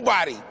see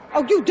nobody.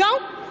 Oh, you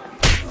don't?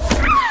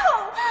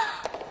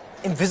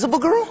 Invisible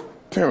girl?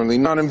 Apparently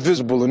not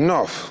invisible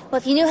enough. Well,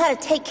 if you knew how to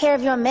take care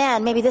of your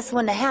man, maybe this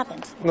wouldn't have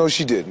happened. No,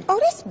 she didn't. Oh,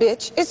 this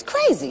bitch is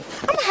crazy.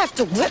 I'm gonna have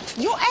to whip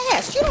your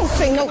ass. You don't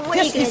say no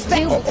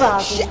disrespectful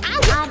shit.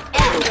 I'm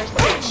ever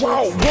so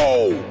Whoa,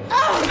 whoa.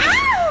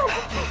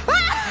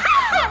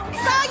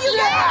 So you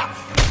there?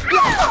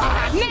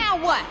 Now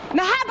what?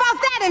 Now how about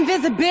that,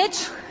 invisible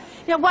bitch?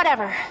 You know,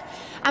 whatever.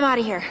 I'm out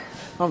of here.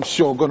 I'm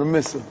sure gonna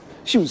miss her.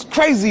 She was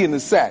crazy in the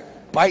sack.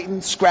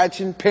 Biting,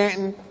 scratching,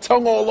 panting,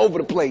 tongue all over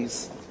the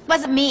place.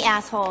 Wasn't me,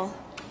 asshole.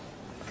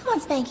 Come on,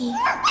 Spanky.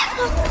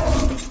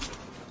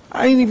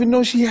 I didn't even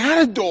know she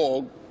had a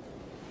dog.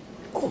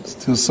 Oh,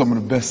 still some of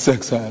the best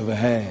sex I ever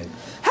had.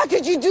 How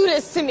could you do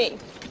this to me?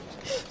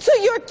 To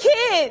your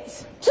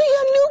kids? To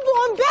your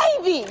newborn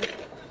baby?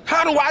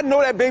 How do I know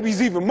that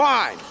baby's even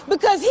mine?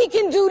 Because he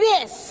can do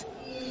this.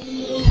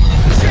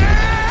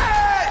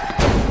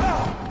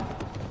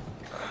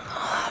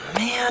 Oh,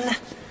 man.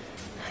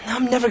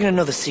 I'm never gonna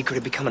know the secret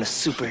of becoming a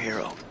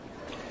superhero.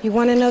 You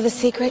want to know the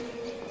secret?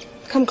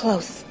 Come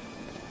close.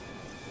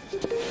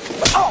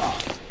 Oh!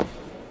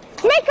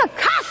 Make a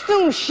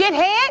costume,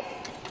 shithead!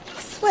 I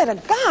swear to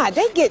God,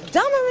 they get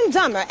dumber and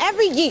dumber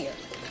every year.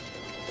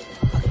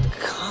 A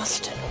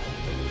costume?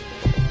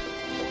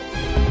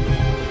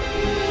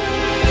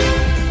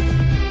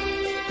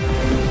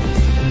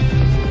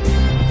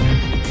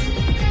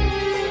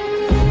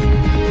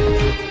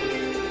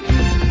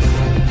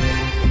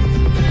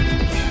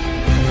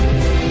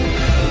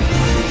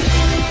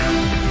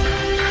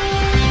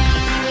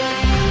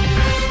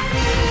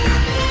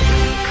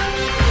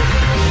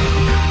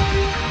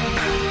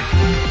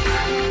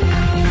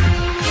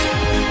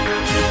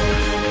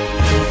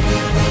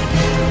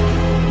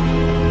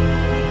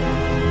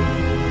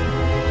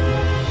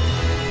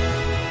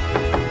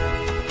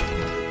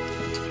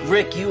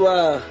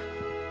 you,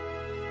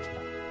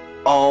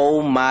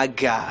 Oh my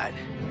God.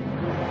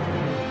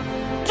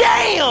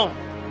 Damn!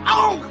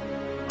 Oh,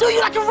 dude,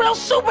 you like a real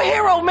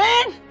superhero,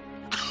 man!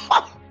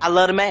 I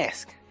love the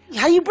mask.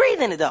 How you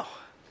breathe in it, though?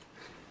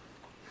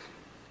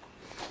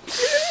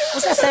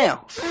 What's that sound?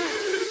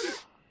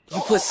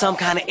 You put some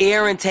kind of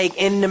air intake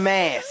in the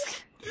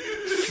mask.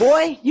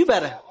 Boy, you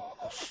better.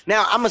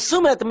 Now, I'm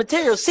assuming that the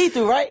material's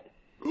see-through, right?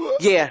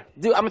 Yeah,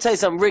 dude, I'm gonna tell you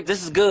something, Rick,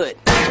 this is good.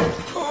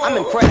 I'm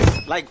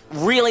impressed, like,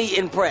 really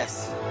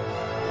impressed.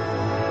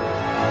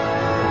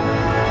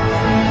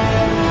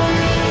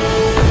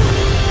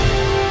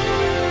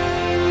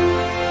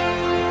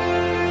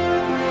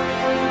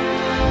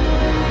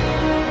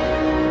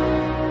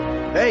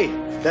 Hey,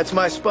 that's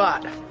my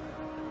spot.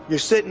 You're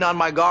sitting on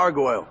my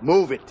gargoyle.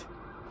 Move it.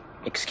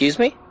 Excuse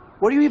me?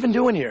 What are you even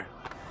doing here?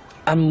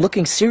 I'm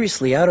looking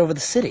seriously out over the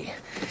city.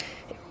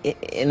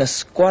 In a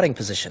squatting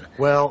position.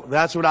 Well,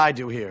 that's what I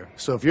do here.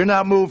 So if you're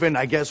not moving,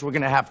 I guess we're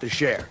gonna have to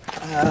share.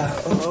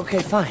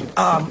 Okay, fine.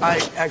 I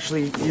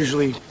actually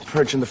usually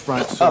perch in the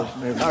front, so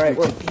maybe... All right,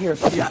 well, here,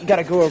 you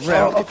gotta go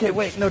around. Oh, okay,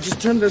 wait, no,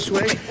 just turn this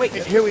way. Wait,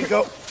 here we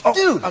go. Oh,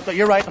 dude! Okay,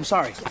 you're right, I'm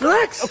sorry.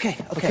 Relax. Okay.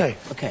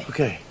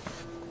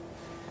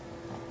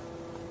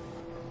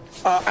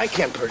 I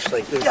can't perch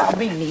like this. Yeah,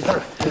 me neither.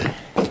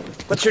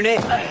 What's your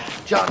name?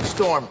 John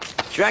Storm.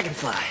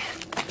 Dragonfly.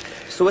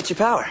 So what's your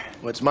power?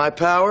 What's my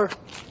power?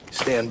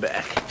 Stand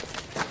back.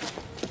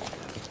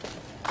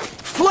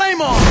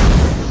 Flame on!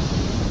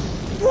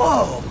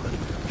 Whoa!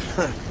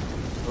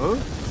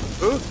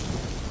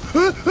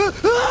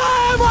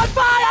 I'm on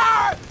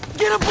fire!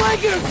 Get a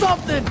blanket or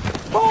something!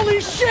 Holy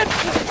shit!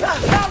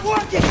 Not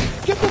working!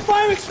 Get the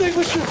fire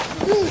extinguisher!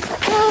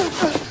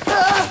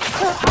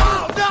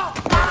 Oh, no!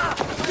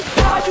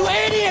 God, you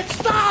idiot!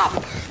 Stop!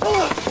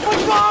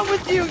 What's wrong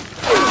with you?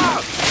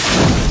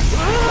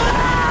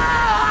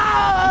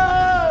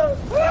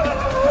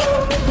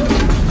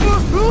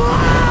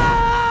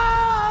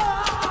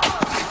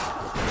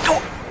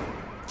 Oh,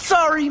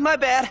 sorry, my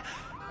bad.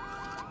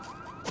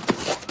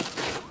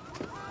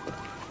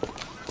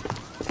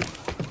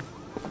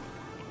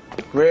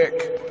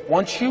 Rick,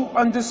 once you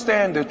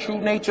understand the true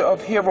nature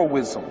of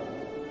heroism,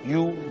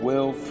 you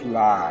will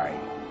fly.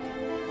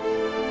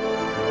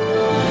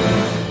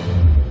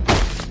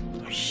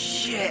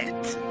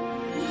 Shit.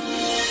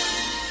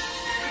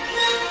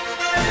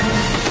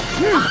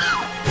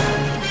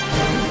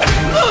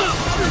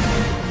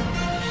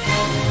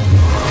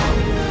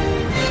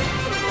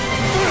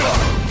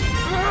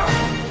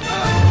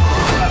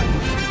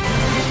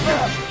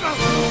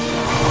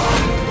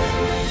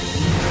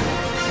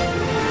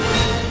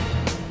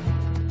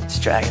 It's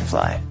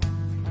Dragonfly.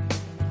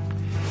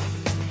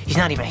 He's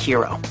not even a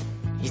hero.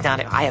 He's not.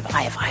 I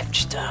have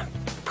just.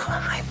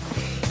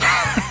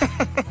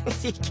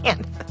 He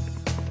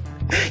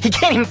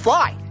can't even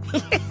fly.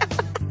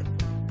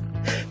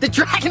 The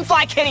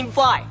Dragonfly can't even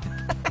fly.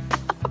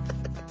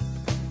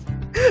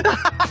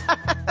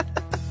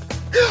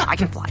 I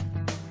can fly.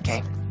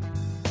 Okay.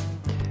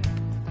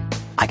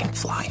 I can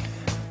fly.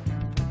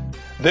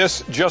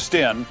 This just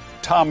in,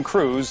 Tom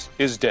Cruise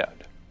is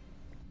dead.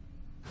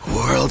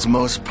 World's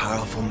most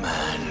powerful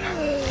man.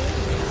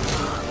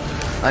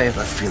 I have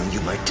a feeling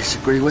you might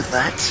disagree with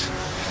that.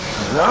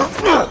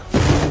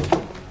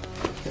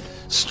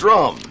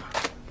 Strom,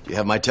 do you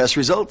have my test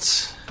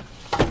results?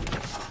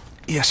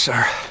 Yes,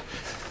 sir.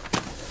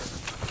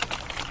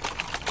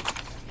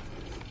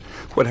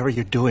 Whatever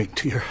you're doing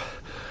to your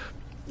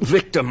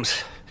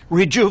victims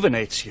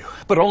rejuvenates you,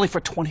 but only for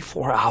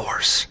 24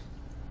 hours.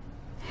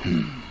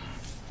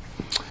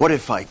 What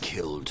if I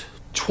killed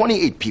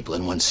 28 people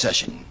in one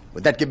session?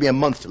 Would that give me a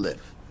month to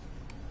live?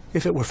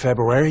 If it were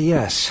February,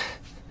 yes.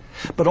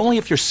 But only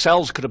if your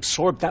cells could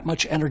absorb that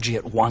much energy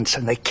at once,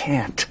 and they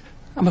can't.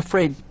 I'm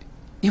afraid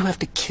you have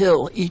to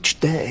kill each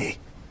day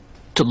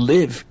to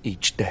live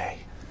each day.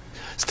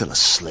 Still a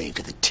slave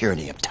to the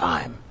tyranny of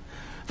time.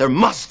 There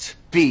must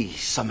be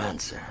some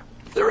answer.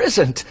 There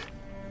isn't.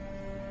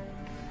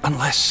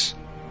 Unless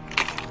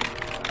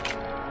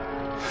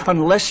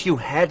you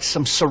had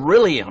some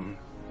ceruleum.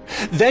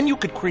 Then you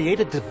could create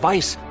a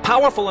device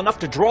powerful enough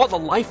to draw the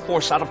life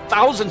force out of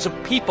thousands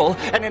of people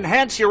and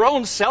enhance your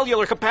own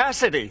cellular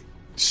capacity.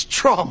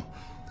 Strom,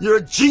 you're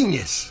a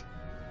genius.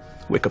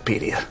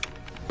 Wikipedia.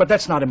 But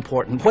that's not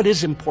important. What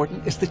is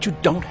important is that you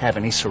don't have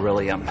any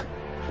ceruleum.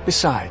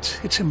 Besides,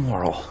 it's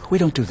immoral. We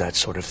don't do that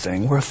sort of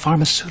thing. We're a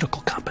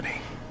pharmaceutical company.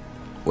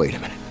 Wait a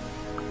minute.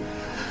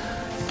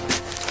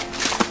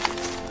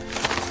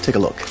 Take a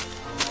look.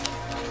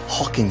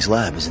 Hawking's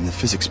lab is in the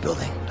physics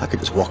building. I could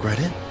just walk right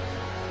in.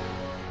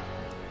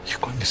 You're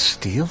going to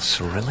steal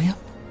ceruleum?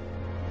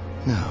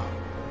 No.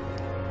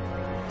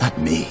 Not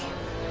me.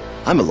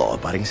 I'm a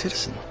law-abiding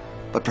citizen.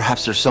 But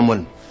perhaps there's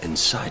someone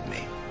inside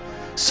me.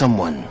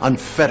 Someone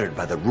unfettered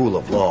by the rule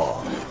of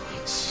law.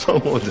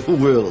 Someone who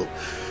will,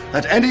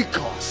 at any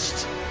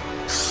cost,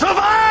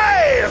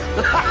 survive!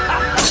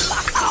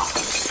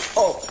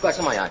 Oh, glass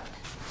in my eye.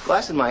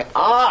 Glass in my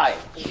eye.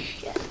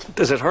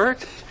 Does it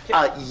hurt?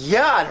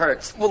 Yeah, it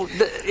hurts. Well,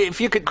 if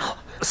you could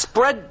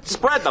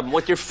Spread them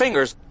with your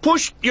fingers.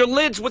 Push your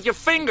lids with your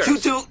fingers.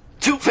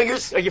 Two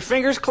fingers? Are your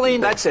fingers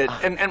clean? That's it.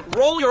 And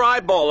roll your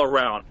eyeball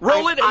around.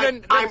 Roll it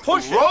and then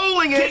push it.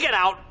 Rolling it. Dig it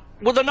out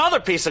with another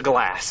piece of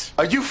glass.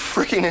 Are you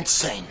freaking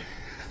insane?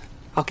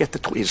 I'll get the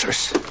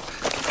tweezers.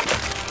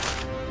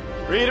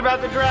 Read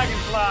about the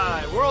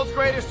dragonfly, world's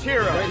greatest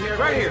hero.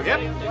 Right here. Yep.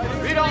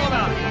 Read all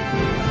about it.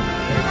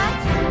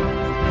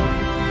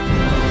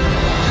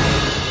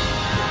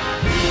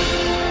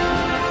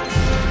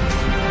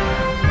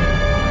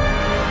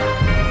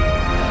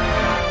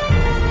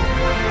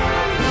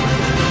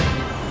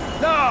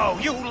 No,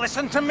 you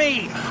listen to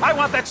me. I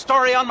want that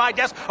story on my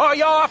desk or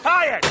you're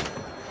fired.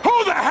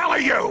 Who the hell are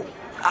you?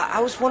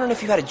 I was wondering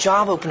if you had a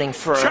job opening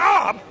for...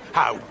 Job?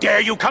 How dare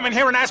you come in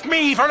here and ask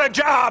me for a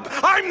job?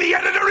 I'm the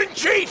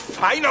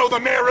editor-in-chief. I know the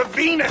mayor of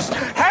Venus.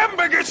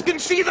 Hamburgers can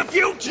see the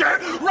future.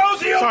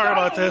 Rosie... Sorry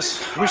about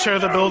this. We share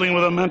the building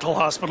with a mental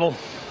hospital.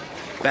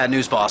 Bad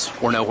news, boss.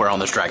 We're nowhere on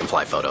those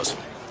dragonfly photos.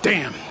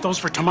 Damn, those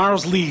for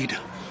tomorrow's lead.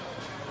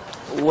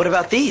 What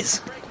about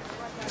these?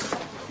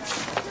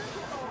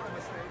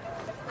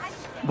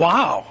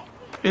 Wow.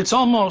 It's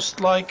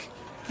almost like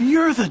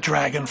you're the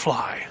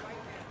dragonfly.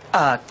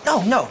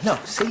 No.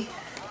 See?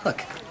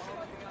 Look.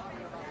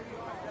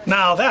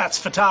 Now that's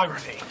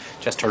photography.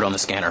 Just heard on the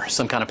scanner.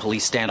 Some kind of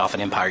police standoff at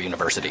Empire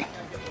University.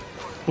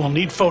 We'll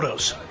need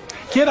photos.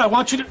 Kid, I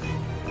want you to...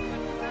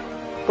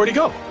 Where'd he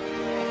go?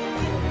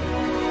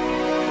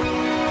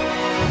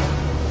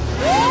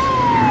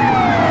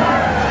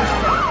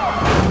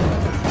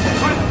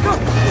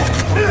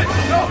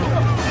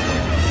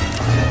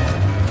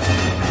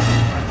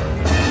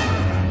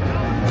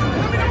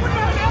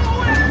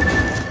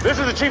 This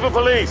is the chief of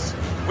police.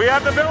 We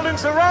have the building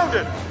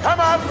surrounded. Come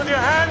out with your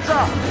hands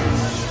up.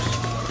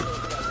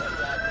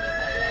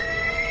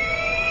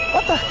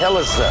 What the hell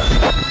is that?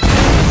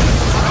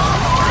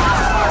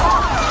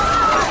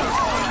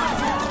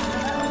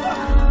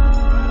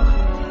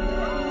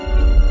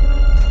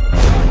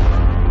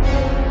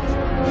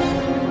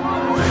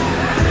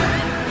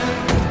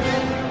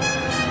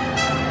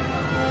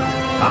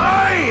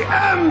 I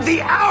am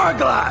the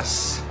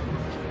Hourglass,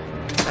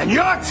 and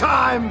your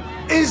time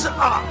is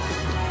up.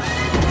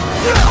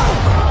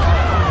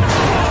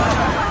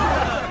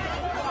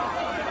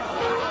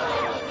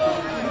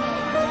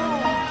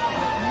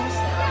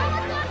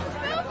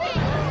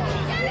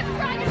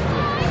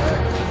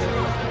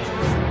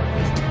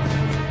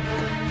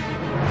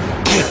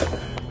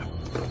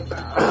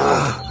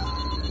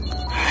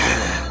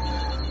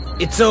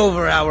 It's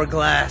over,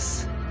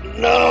 Hourglass.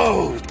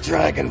 No,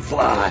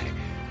 Dragonfly.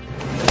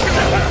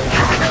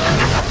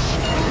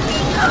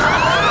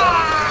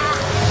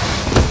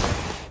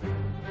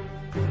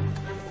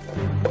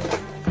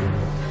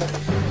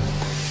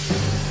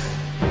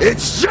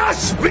 It's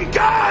just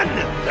begun!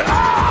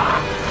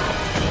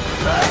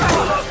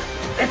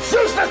 It's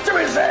useless to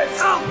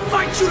resist! I'll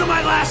fight you to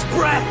my last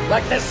breath!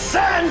 Like the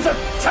sands of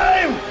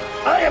time,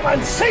 I am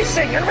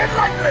unceasing and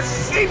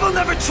relentless! Evil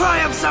never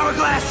triumphs,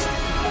 Hourglass!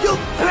 You'll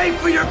pay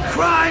for your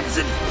crimes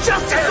and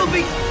justice will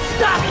be...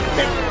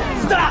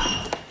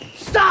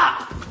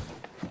 Stop!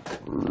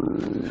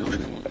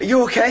 Are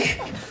you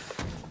okay?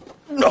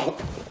 No.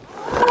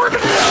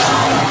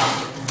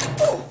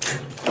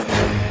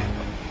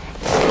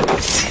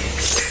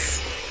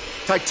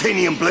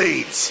 Titanium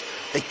blades.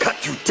 They cut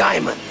through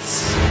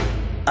diamonds.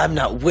 I'm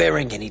not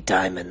wearing any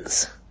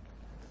diamonds.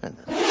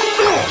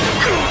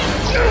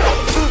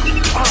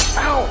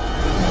 Ow!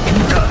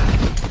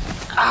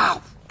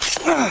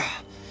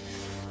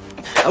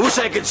 I wish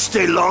I could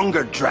stay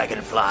longer,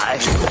 Dragonfly,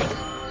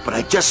 but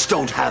I just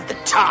don't have the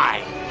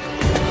time.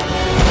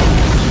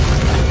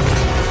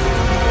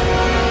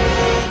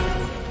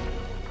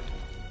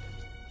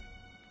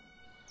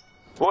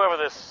 Whoever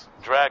this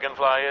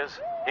Dragonfly is,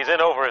 he's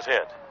in over his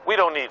head. We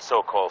don't need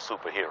so-called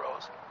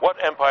superheroes. What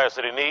Empire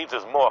City needs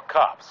is more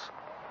cops.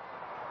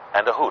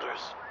 And a Hooters.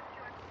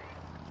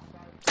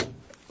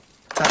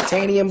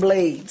 Titanium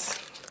blades.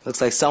 Looks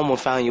like someone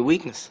found your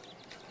weakness.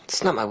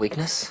 It's not my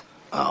weakness.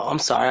 Oh, I'm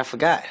sorry, I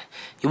forgot.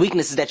 Your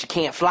weakness is that you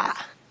can't fly.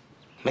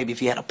 Maybe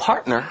if you had a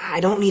partner. I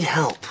don't need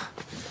help.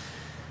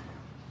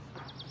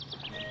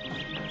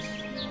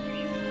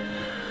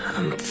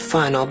 I'm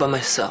fine all by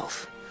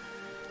myself.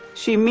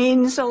 She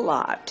means a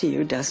lot to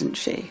you, doesn't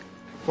she?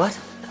 What?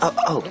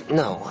 Oh,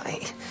 no.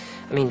 I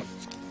mean,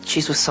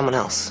 she's with someone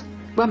else.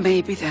 Well,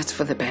 maybe that's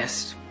for the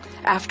best.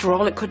 After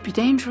all, it could be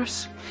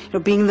dangerous. You know,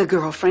 being the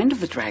girlfriend of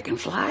the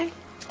Dragonfly.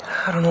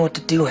 I don't know what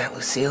to do, Aunt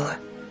Lucille.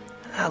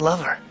 I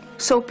love her.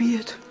 So be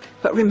it.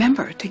 But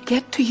remember, to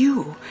get to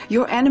you,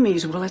 your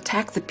enemies will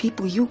attack the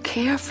people you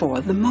care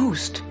for the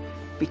most.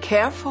 Be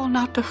careful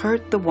not to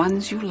hurt the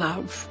ones you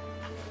love.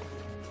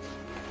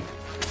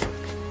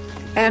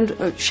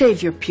 And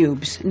shave your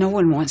pubes. No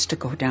one wants to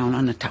go down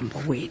on a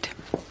tumbleweed.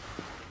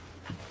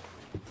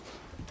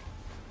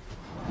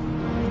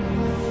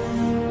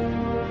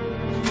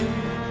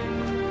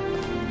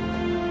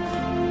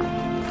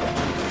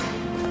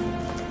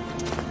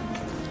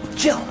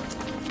 Jill!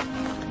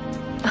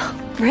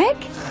 Rick?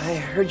 I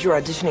heard you were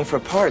auditioning for a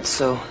part,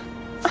 so...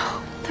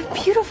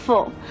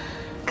 beautiful.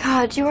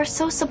 God, you are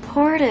so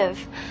supportive.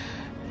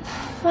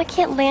 Why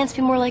can't Lance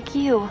be more like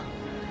you?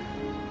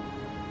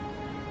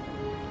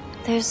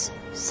 There's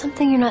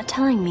something you're not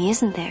telling me,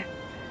 isn't there?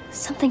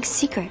 Something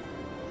secret.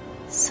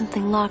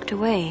 Something locked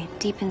away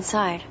deep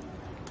inside.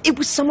 It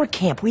was summer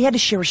camp. We had to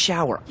share a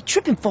shower. You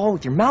trip and fall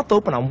with your mouth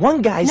open on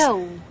one guy's...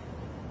 No.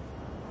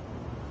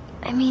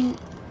 I mean,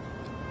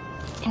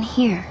 in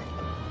here.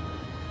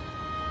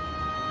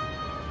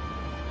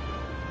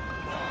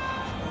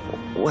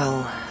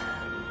 Well,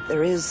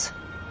 there is...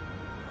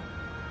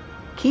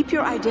 Keep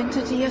your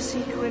identity a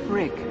secret,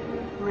 Rick.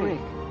 Rick.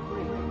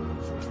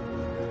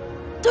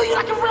 Dude, you're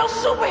like a real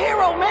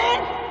superhero,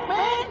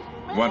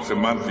 man! Once a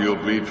month, you'll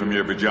bleed from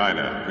your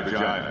vagina.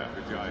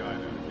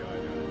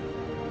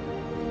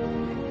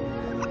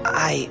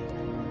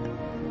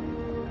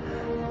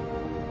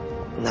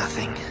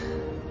 Nothing.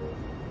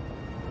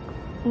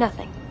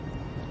 Nothing.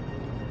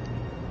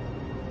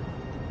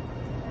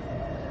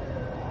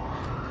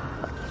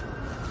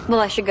 Well,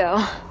 I should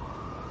go.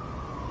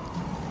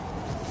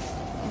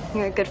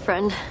 You're a good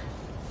friend.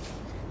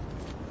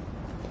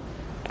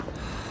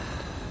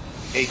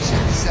 Hey,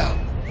 check this out.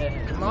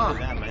 Come on.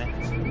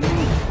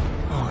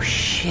 Oh,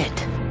 shit.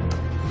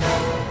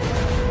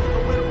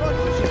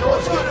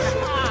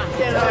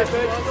 Get out,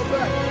 bitch. Go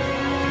back.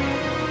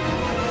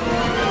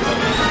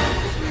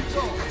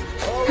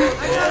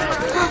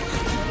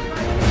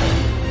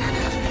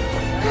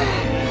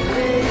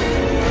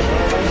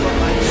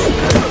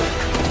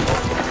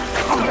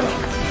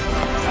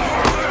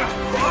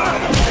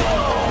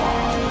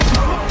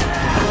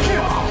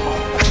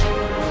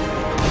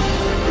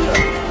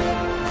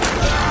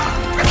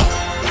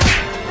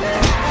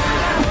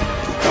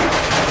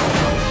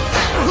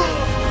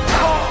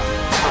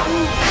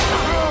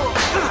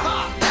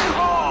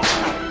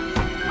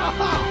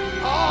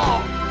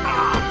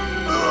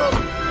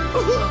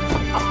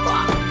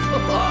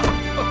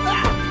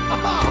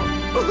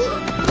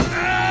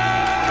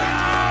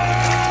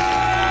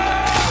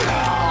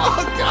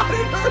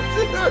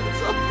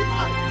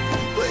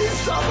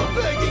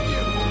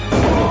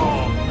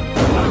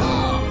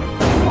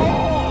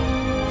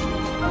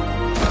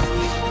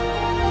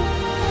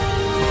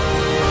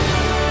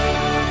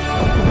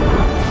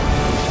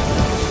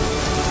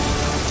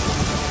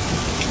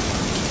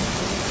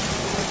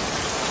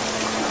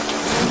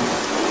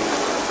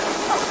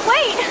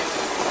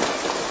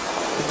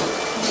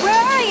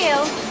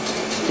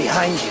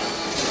 Behind you.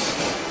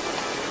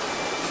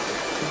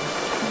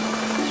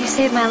 You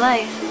saved my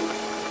life.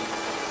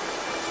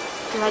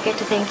 Do I get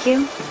to thank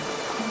you?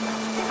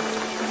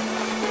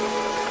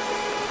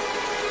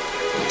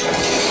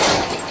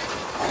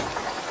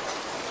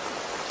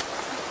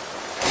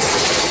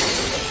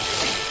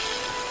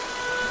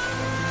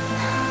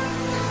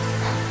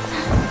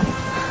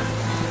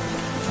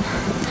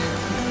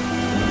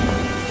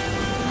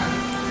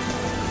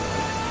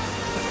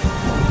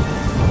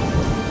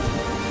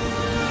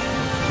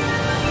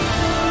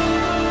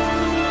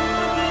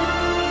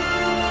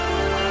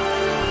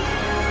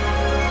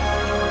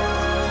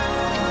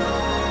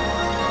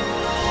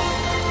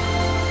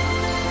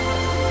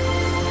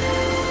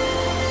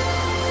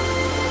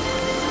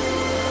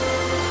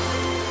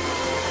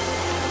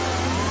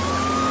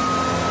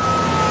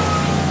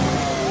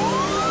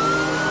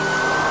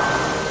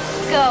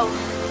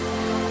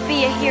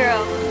 Be a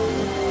hero.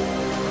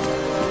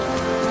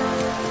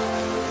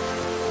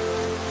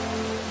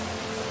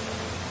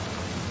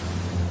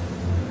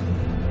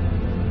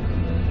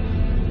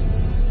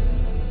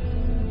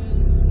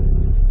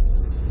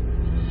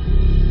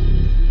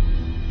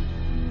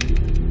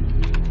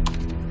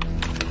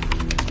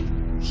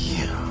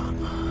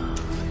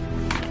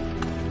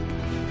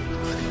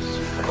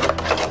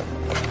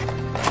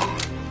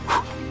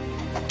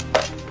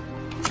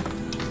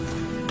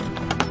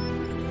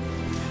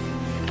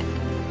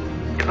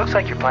 Looks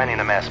like you're planning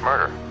a mass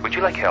murder. Would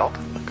you like help?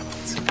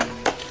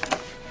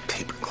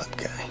 Paperclip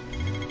guy.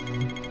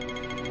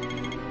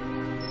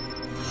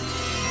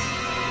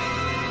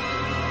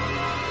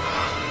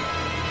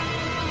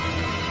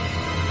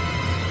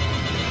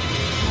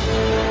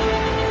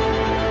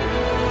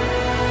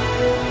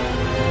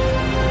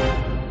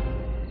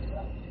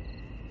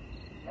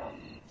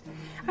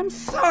 I'm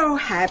so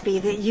happy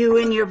that you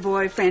and your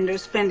boyfriend are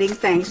spending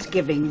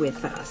Thanksgiving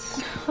with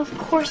us. Of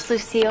course,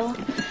 Lucille.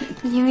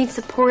 You need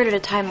support at a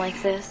time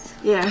like this.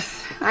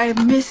 Yes, I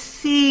miss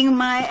seeing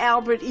my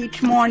Albert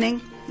each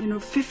morning. You know,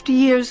 50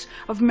 years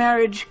of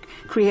marriage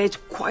creates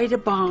quite a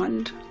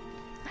bond.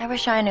 I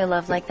wish I knew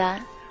love like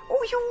that.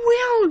 Oh, you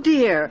will,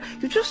 dear.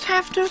 You just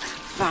have to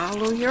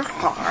follow your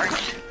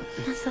heart.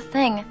 That's the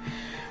thing.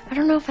 I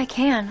don't know if I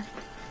can.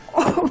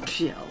 Oh,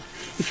 Jill,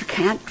 if you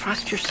can't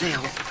trust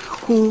yourself,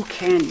 who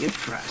can you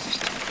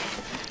trust?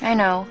 I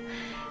know.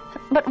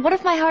 But what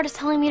if my heart is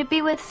telling me to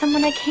be with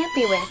someone I can't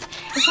be with?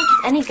 It's not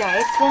just any guy,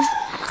 it's the...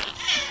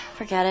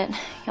 Forget it.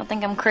 You'll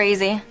think I'm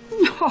crazy.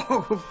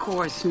 No, of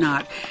course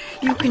not.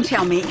 You can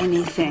tell me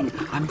anything.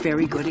 I'm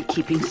very good at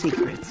keeping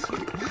secrets.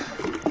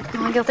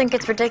 Well, you'll think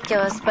it's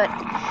ridiculous, but...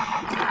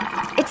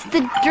 It's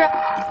the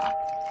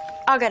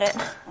I'll get it.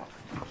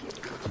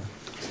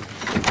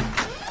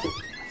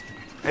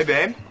 Hey,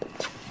 babe.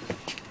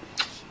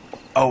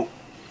 Oh,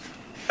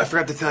 I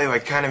forgot to tell you I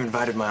kind of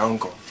invited my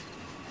uncle.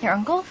 Your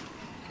uncle?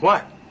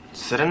 What?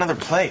 Set another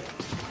plate.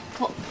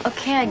 Well,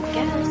 okay, I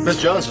guess.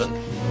 Miss Johnson,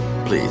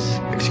 please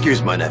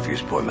excuse my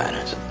nephew's poor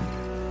manners.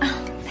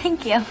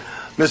 Thank you.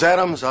 Miss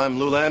Adams, I'm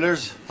Lou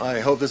Landers. I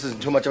hope this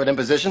isn't too much of an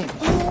imposition.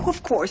 Oh,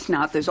 of course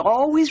not. There's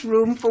always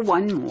room for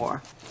one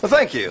more. Well,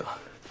 thank you.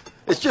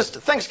 It's just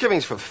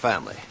Thanksgiving's for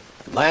family.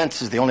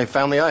 Lance is the only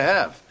family I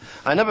have.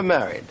 I never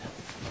married.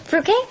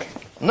 Fruitcake?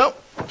 No,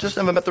 just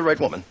never met the right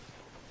woman.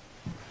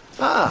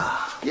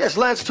 Ah, yes,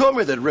 Lance told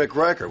me that Rick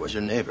Riker was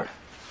your neighbor.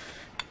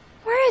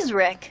 Where is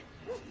Rick?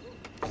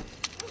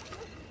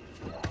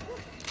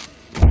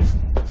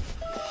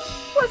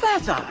 Well,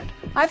 that's odd.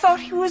 I thought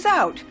he was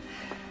out.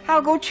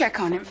 I'll go check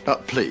on him.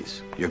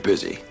 Please, you're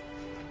busy.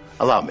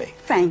 Allow me.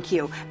 Thank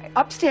you.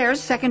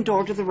 Upstairs, second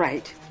door to the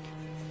right.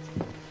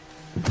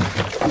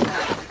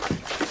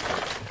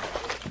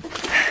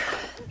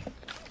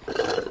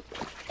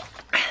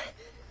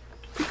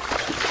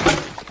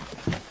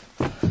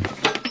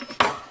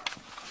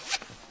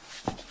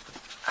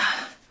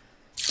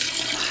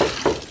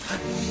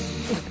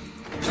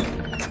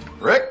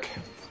 Rick?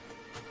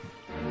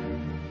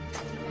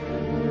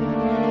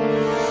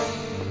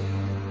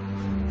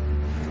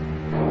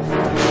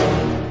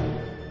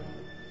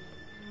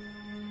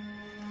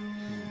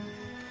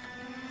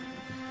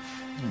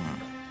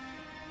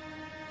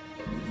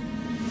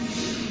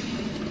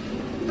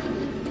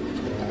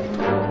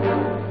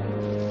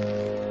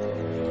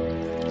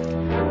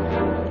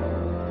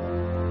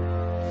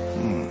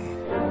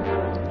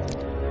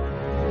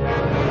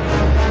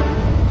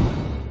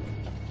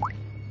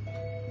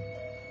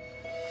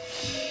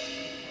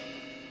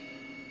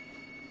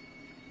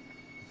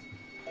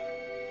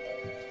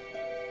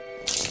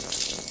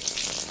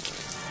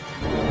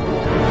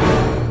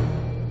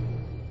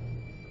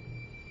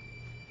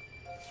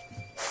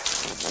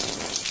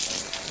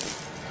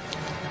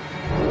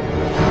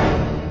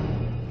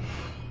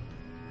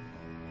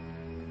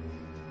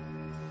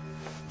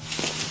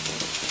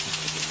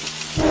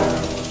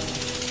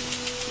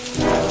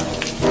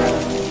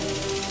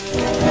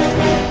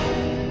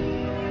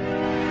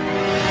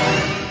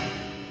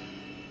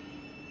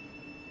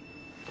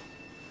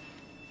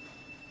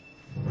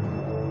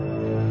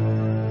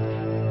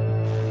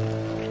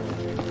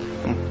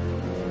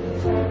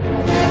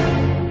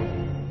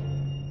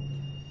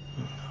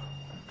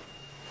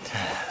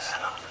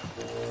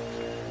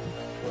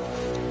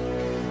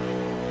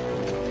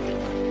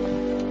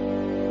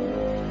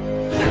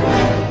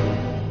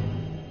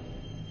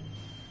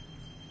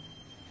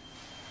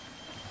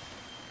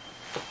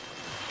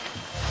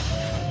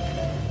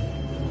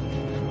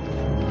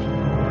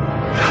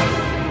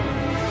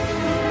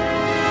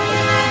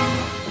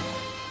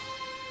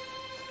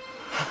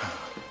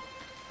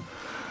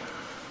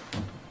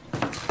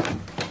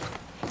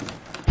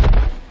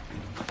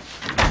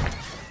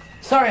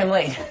 Sorry I'm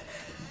late.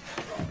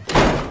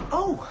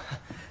 Oh,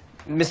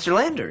 Mr.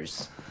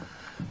 Landers.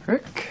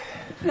 Rick?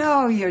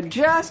 No, you're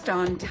just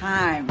on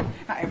time.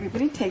 Now,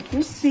 everybody take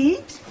your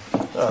seat.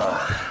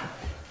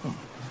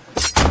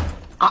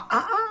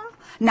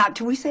 Not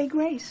till we say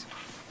grace.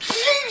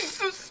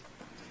 Jesus!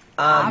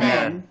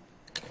 Amen.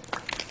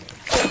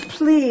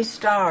 Please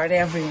start,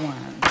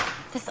 everyone.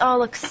 This all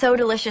looks so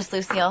delicious,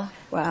 Lucille.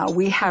 Well,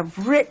 we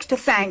have Rick to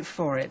thank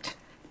for it.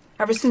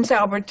 Ever since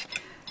Albert...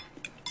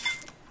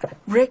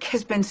 Rick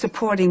has been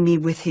supporting me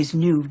with his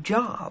new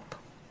job.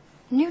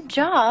 New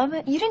job?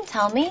 You didn't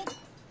tell me.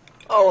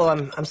 Oh,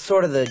 well, I'm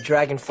sort of the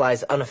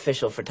Dragonfly's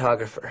unofficial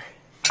photographer.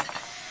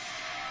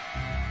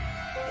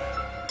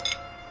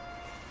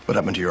 What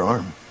happened to your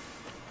arm?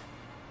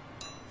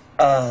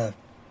 A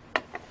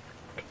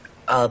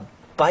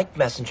bike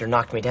messenger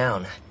knocked me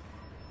down.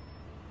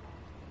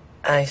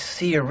 I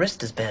see your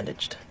wrist is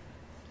bandaged.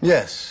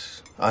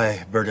 Yes,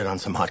 I burned it on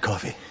some hot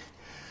coffee.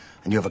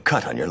 And you have a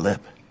cut on your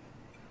lip.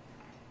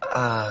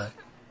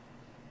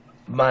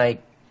 My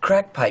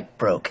crack pipe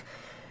broke.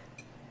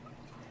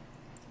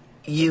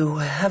 You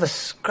have a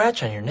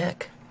scratch on your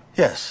neck.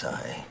 Yes,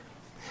 I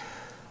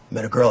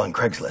met a girl on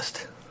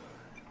Craigslist.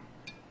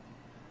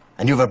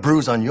 And you have a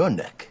bruise on your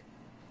neck.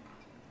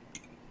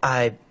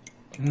 I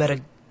met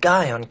a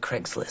guy on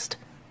Craigslist.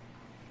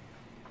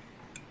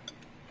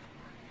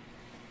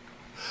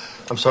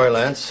 I'm sorry,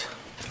 Lance.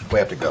 We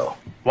have to go.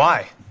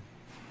 Why?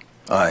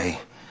 I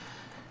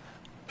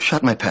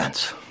shot my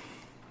pants.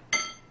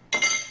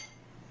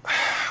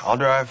 I'll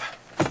drive.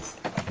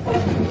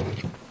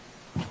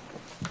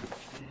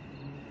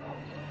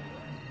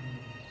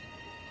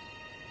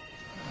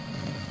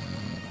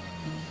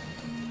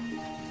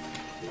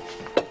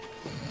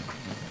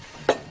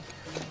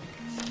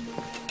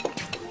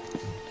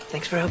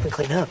 Thanks for helping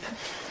clean up.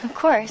 Of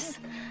course.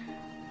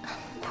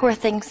 Poor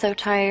thing's so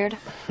tired.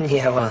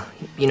 Yeah, well,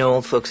 you know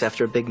old folks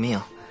after a big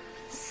meal.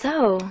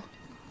 So,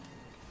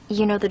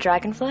 you know the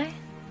Dragonfly?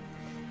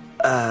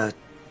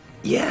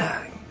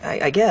 Yeah,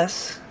 I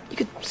guess. You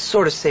could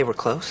sort of say we're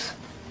close.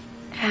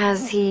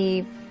 Has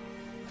he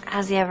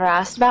ever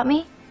asked about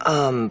me?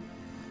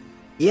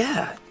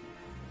 Yeah.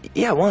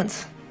 Yeah,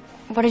 once.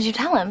 What did you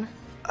tell him?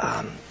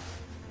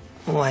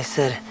 Well, I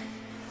said...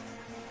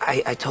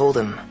 I told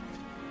him...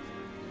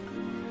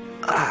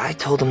 I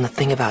told him the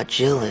thing about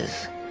Jill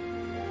is...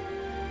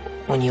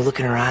 when you look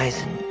in her eyes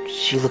and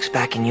she looks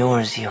back in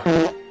yours, you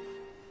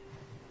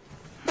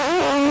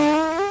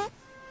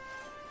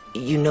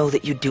know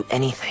that you'd do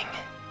anything.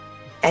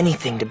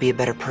 Anything to be a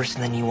better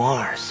person than you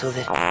are, so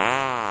that...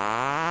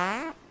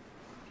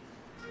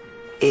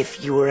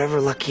 if you were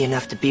ever lucky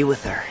enough to be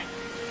with her,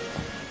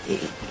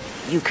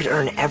 you could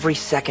earn every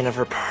second of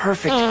her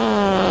perfect...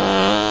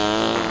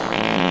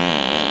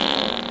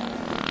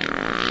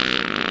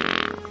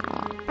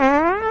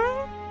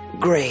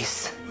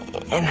 grace,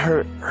 and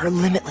her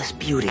limitless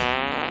beauty.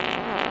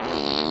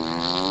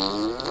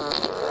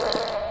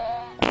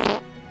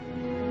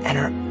 And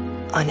her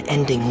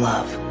unending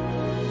love.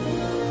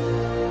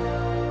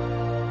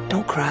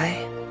 Don't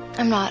cry.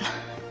 I'm not.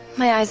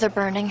 My eyes are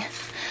burning.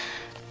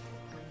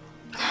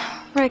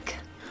 Rick,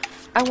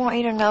 I want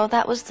you to know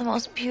that was the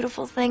most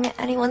beautiful thing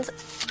anyone's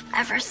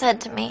ever said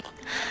to me.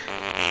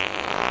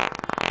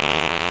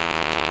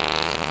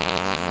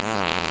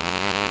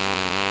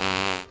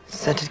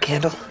 Scented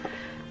candle?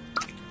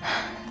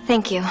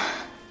 Thank you.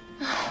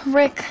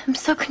 Rick, I'm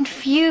so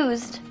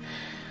confused.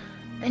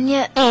 And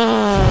yet,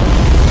 I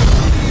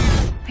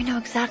know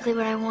exactly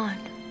what I want.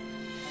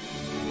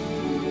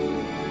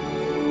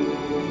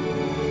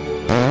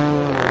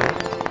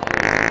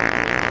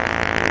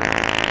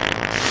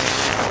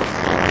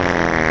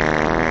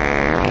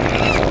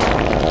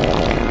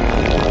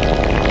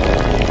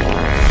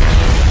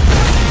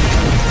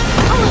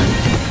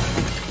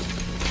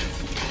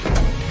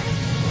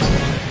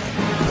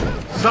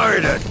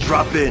 Sorry to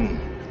drop in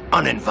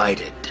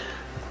uninvited.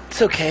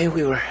 It's okay.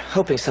 We were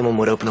hoping someone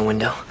would open a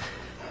window.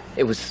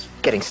 It was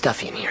getting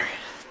stuffy in here.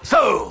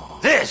 So,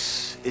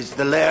 this is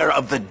the lair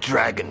of the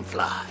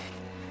dragonfly.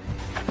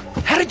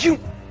 How did you...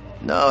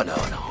 No.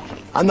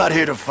 I'm not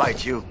here to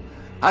fight you.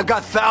 I've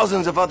got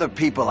thousands of other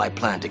people I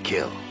plan to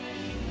kill.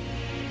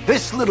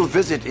 This little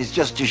visit is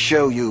just to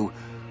show you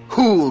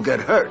who'll get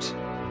hurt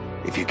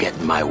if you get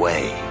in my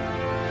way.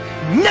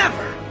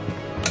 Never!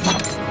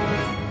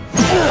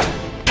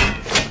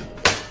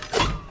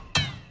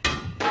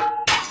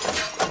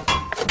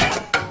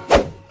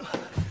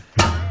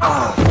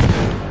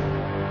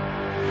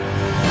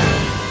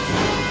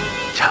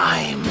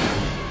 Time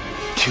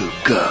to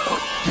go.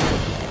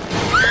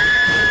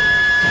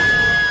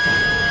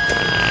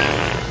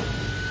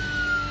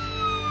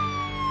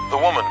 The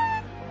woman,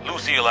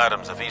 Lucille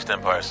Adams of East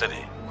Empire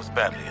City, was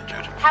badly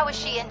injured. How was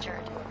she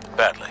injured?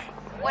 Badly.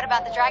 What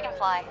about the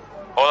dragonfly?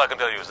 All I can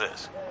tell you is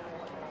this.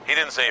 He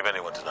didn't save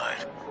anyone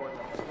tonight.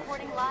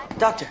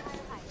 Doctor,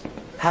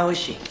 how is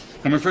she?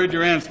 I'm afraid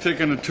your aunt's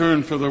taken a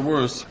turn for the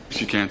worse.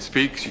 She can't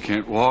speak, she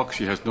can't walk,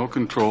 she has no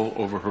control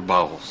over her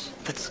bowels.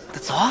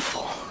 That's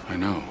awful. I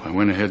know. I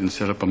went ahead and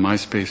set up a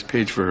MySpace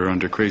page for her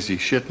under Crazy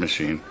Shit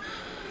Machine.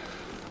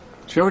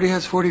 She already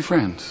has 40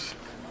 friends.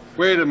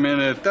 Wait a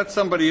minute, that's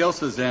somebody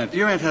else's aunt.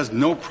 Your aunt has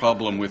no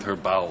problem with her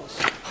bowels.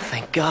 Oh,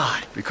 thank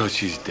God. Because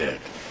she's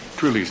dead.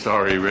 Truly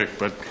sorry, Rick,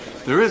 but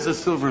there is a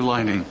silver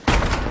lining.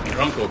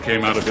 Your uncle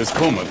came out of his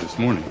coma this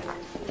morning.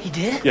 He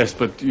did? Yes,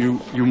 but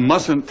you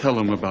mustn't tell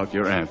him about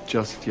your aunt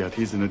just yet.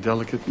 He's in a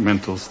delicate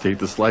mental state.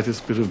 The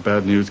slightest bit of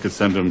bad news could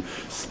send him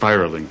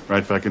spiraling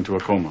right back into a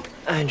coma.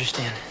 I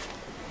understand.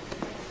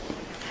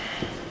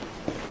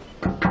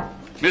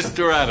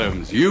 Mr.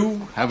 Adams,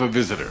 you have a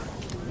visitor.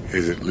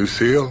 Is it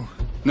Lucille?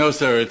 No,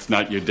 sir, it's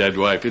not your dead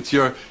wife. It's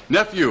your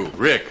nephew,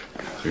 Rick.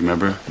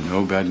 Remember,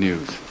 no bad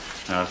news.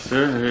 Now,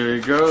 sir, here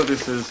you go.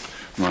 This is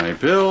my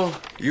bill.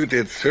 You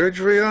did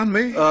surgery on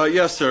me?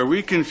 Yes, sir.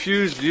 We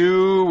confused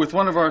you with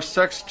one of our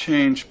sex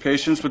change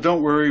patients, but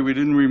don't worry, we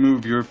didn't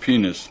remove your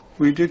penis.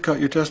 We did cut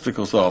your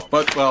testicles off,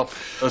 but, well,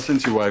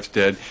 since your wife's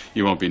dead,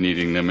 you won't be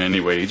needing them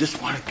anyway. You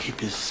just want to keep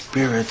his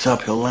spirits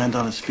up. He'll land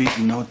on his feet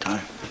in no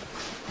time.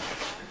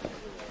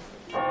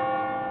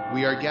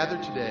 We are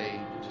gathered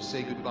today to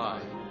say goodbye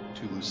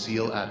to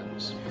Lucille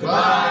Adams.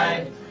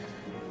 Goodbye!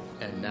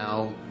 And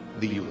now,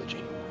 the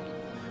eulogy.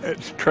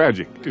 It's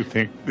tragic to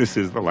think this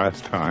is the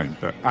last time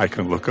that I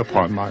can look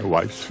upon my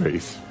wife's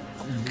face.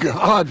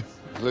 God,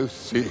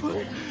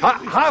 Lucille.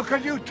 How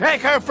could you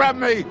take her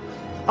from me?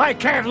 I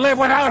can't live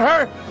without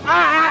her.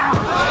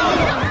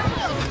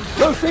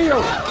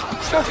 Lucille!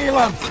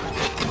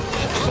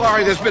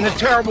 Sorry, there's been a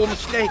terrible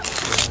mistake.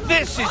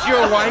 This is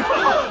your wife.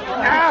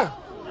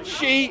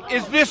 She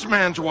is this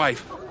man's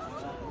wife.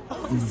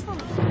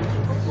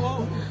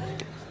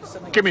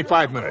 Give me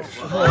 5 minutes.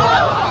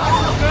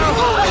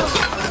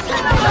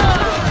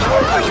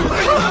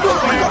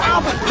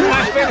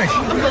 Not finished.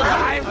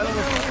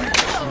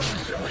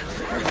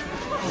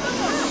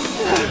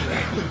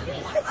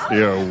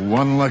 You're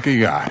one lucky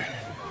guy.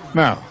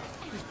 Now,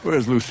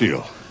 where's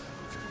Lucille?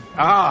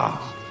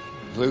 Ah,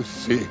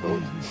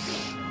 Lucille.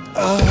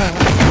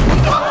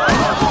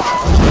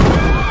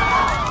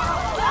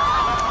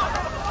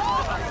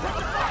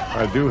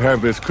 I do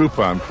have this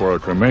coupon for a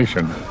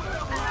cremation.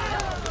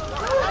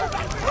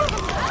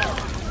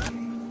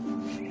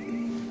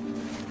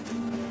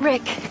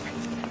 Rick,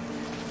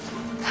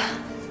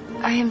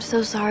 am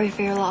so sorry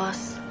for your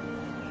loss.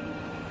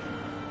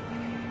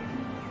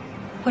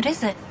 What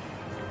is it?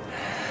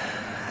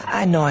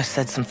 I know I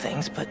said some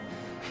things, but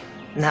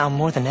now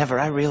more than ever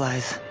I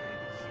realize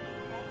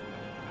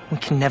we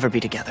can never be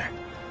together.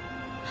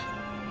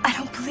 I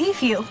don't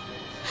believe you.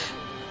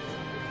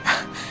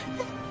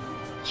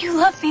 You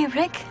love me,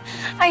 Rick.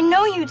 I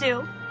know you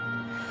do.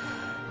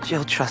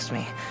 Jill, trust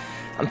me.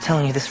 I'm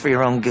telling you this for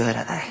your own good.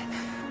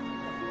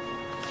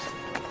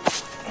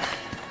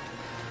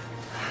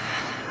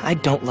 I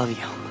don't love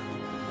you.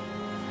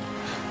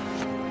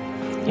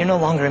 You're no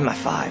longer in my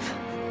 5.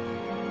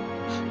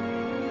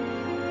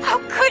 How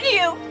could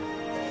you?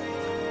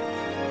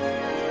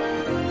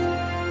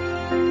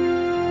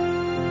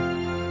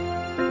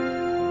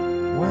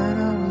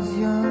 When I was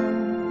young,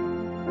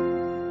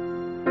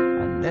 I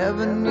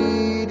never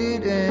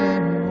needed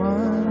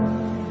anyone.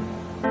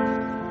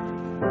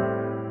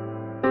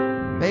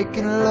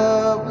 Making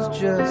love was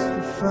just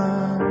for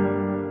fun.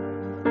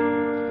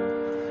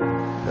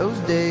 Those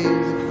days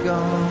are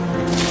gone.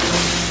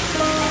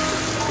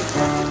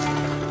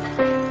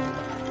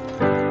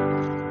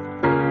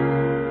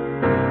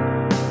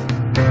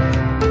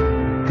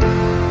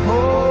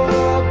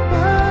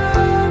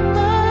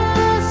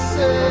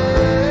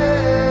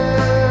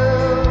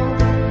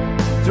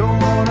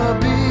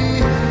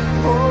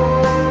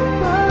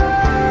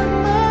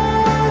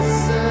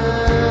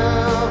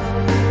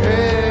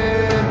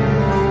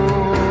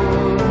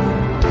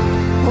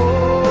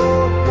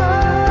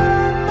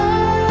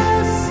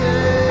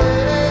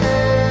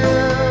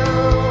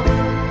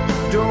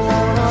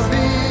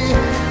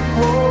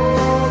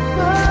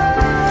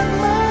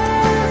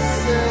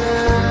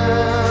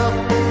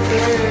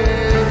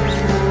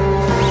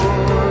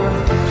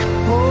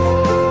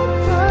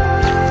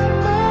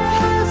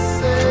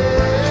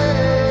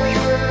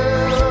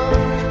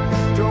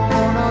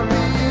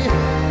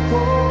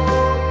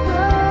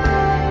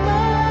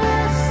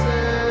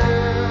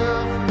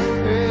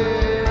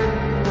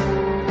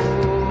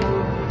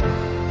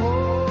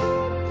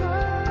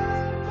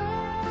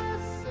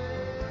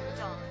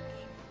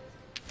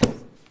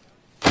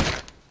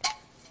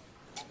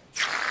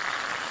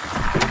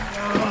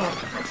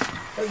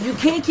 You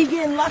can't keep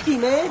getting lucky,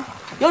 man.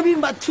 You only beat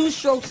him by 2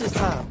 strokes this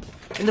time.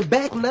 And the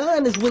back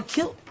 9 is what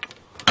killed.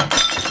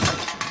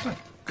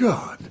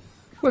 God,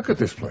 look at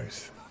this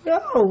place. Yo,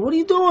 what are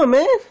you doing,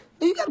 man?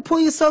 You gotta pull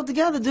yourself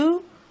together,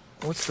 dude.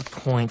 What's the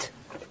point?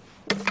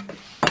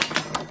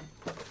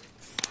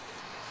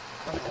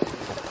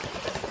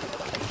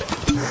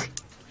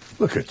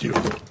 Look at you,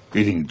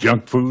 eating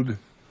junk food,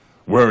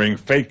 wearing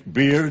fake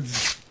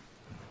beards.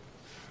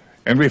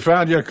 And we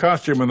found your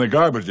costume in the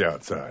garbage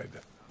outside.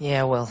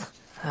 Yeah, well,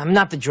 I'm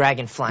not the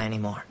dragonfly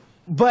anymore.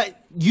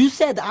 But you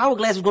said the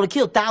hourglass was gonna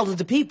kill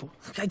thousands of people.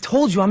 Look, I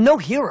told you, I'm no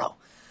hero. All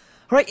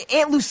right,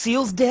 Aunt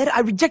Lucille's dead.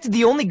 I rejected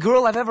the only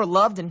girl I've ever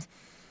loved, and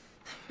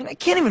I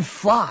can't even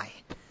fly.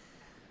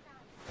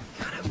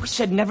 God, I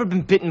wish I'd never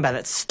been bitten by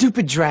that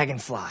stupid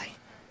dragonfly.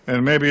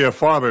 And maybe your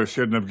father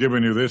shouldn't have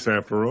given you this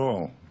after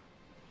all.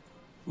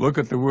 Look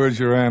at the words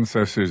your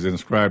ancestors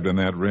inscribed in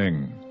that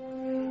ring.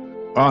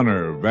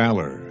 Honor,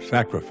 valor,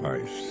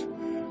 sacrifice,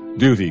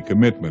 duty,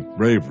 commitment,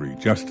 bravery,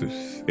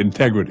 justice,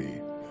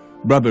 integrity,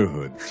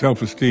 brotherhood,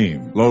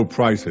 self-esteem, low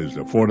prices,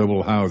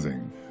 affordable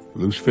housing,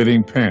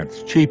 loose-fitting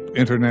pants, cheap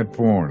internet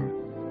porn.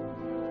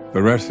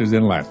 The rest is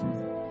in Latin.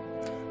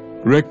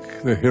 Rick,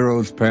 the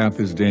hero's path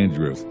is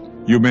dangerous.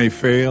 You may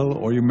fail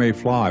or you may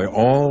fly.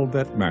 All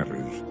that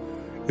matters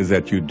is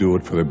that you do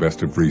it for the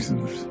best of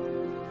reasons.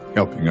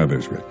 Helping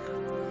others, Rick.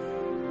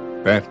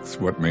 That's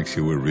what makes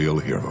you a real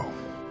hero.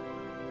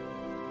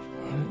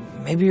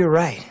 Maybe you're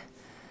right.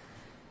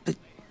 But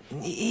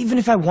even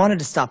if I wanted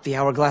to stop the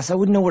hourglass, I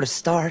wouldn't know where to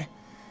start.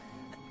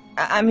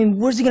 I mean,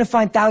 where's he gonna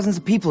find thousands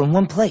of people in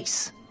one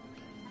place?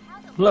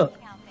 Look.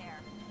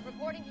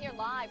 Reporting here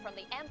live from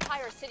the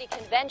Empire City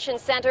Convention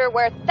Center,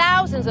 where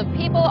thousands of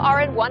people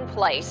are in one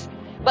place,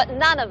 but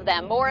none of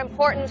them more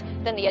important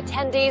than the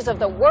attendees of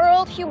the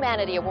World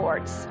Humanity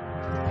Awards.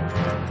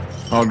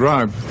 I'll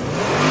drive.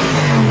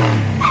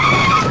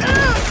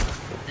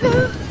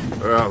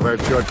 Well,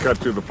 that shortcut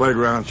to the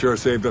playground sure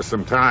saved us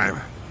some time.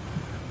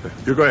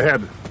 You go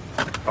ahead.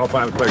 I'll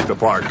find a place to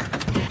park.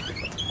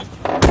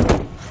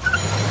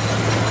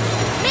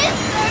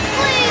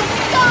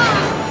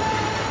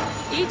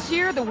 Each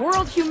year, the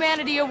World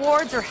Humanity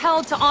Awards are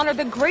held to honor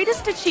the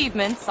greatest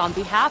achievements on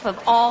behalf of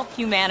all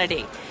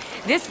humanity.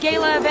 This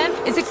gala event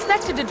is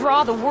expected to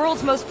draw the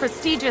world's most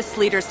prestigious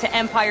leaders to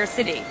Empire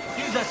City.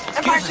 Excuse us.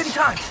 Empire City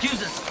time.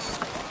 Excuse us.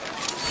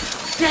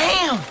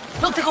 Damn!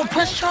 Look, they're gonna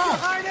push Charles.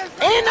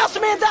 And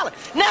Nelson Mandela.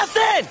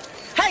 Nelson!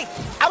 Hey,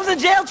 I was in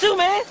jail too,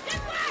 man.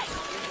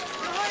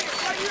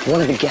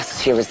 One of the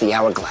guests here is the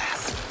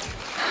hourglass.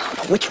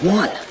 But which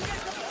one?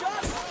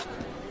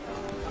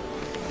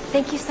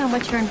 Thank you so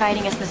much for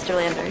inviting us, Mr.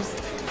 Landers.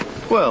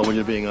 Well, when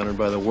you're being honored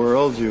by the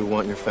world, you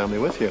want your family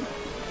with you.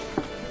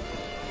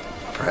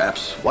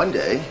 Perhaps one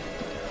day,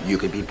 you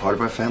could be part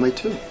of our family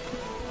too.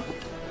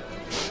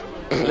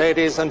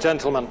 Ladies and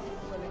gentlemen,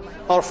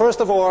 our first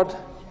award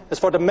is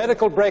for the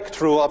medical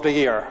breakthrough of the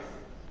year.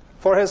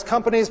 For his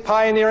company's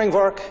pioneering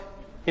work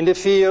in the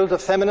field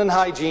of feminine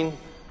hygiene,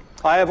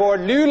 I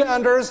award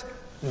Newlander's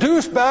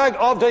Douchebag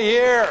of the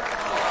Year.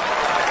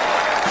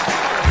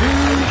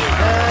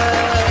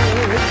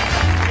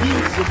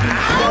 He's the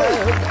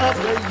douchebag of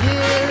the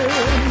year.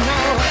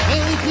 Now,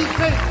 ain't he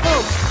great,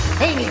 folks?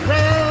 Ain't he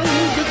grand?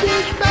 He's the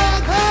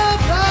douchebag of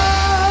the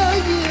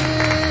year.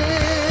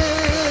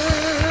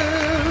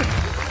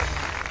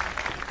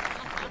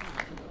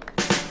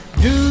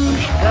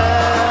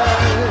 Douchebag.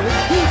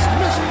 He's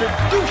Mr.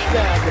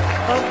 Douchebag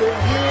of the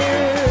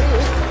year.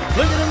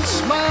 Look at him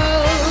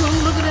smile.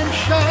 Look at him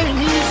shine.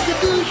 He's the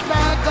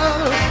douchebag of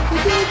the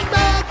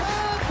douchebag.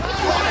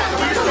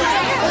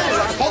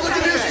 Hold the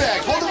douchebag.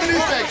 Hold the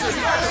douchebag.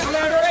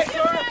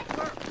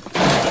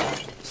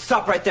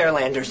 Stop right there,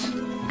 Landers.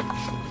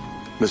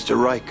 Mr.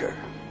 Riker,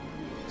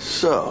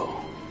 so,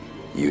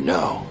 you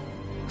know.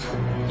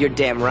 You're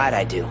damn right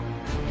I do.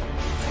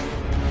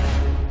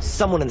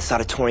 Someone in this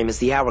auditorium is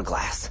the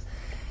Hourglass.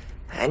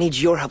 I need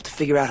your help to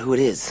figure out who it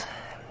is.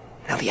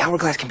 Now, the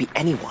Hourglass can be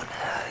anyone.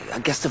 A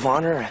guest of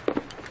honor,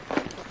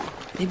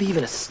 maybe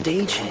even a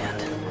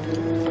stagehand.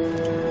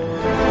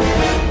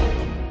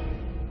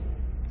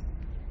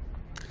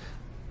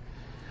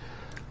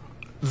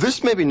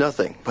 This may be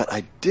nothing, but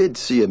I did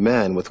see a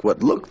man with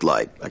what looked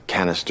like a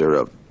canister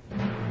of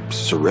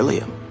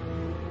ceruleum.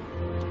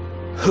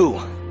 Who?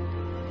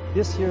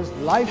 This year's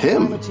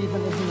Lifetime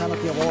Achievement in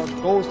Humanity Award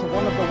goes to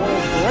one of the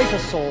world's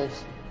greatest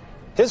souls,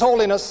 His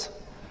Holiness,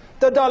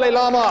 the Dalai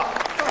Lama.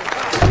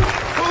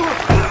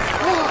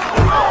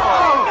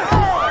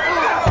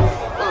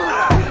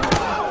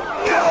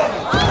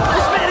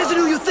 This man isn't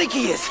who you think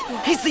he is.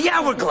 He's the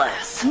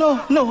Hourglass.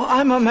 No,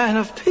 I'm a man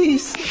of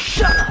peace.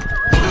 Shut up!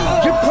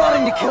 You're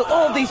plotting to kill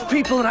all these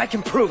people and I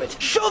can prove it.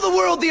 Show the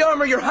world the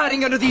armor you're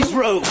hiding under these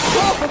robes.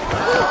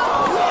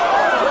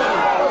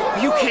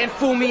 You can't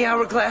fool me,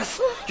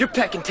 Hourglass. You're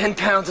packing 10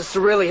 pounds of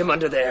ceruleum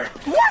under there.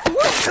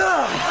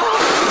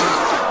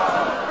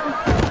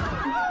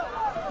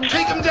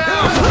 Take him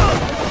down!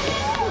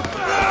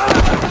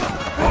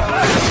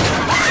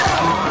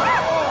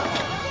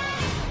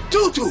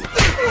 Tutu!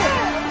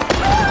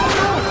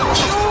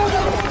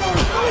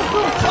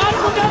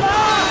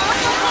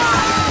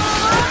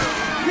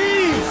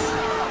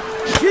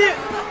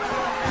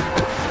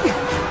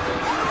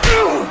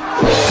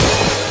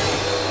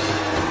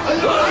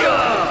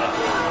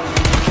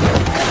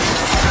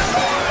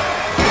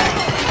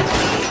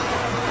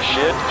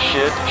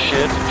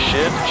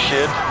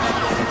 Shit.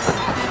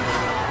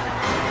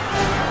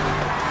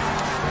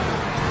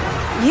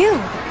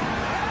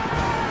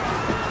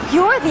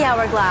 You're the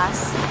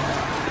Hourglass.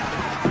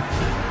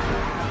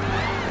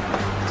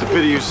 It's a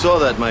pity you saw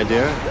that, my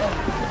dear.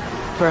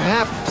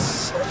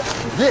 Perhaps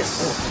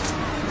this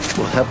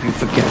will help you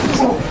forget.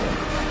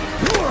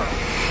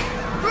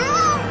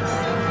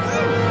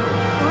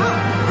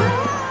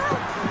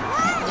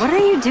 What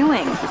are you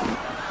doing?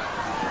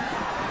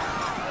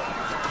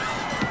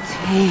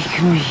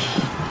 Take me.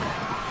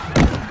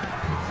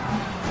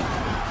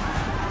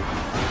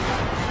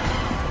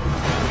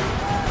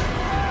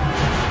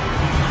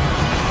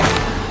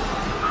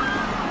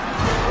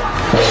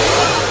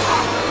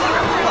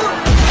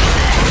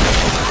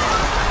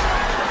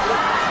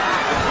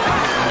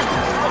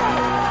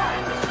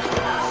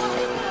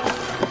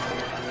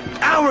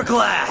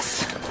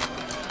 Hourglass!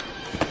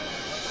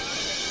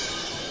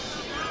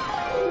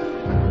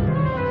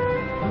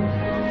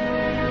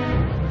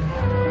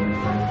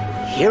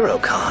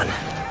 HeroCon.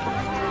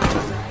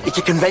 It's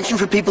a convention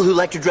for people who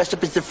like to dress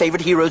up as their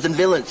favorite heroes and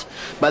villains.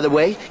 By the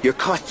way, your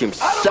costume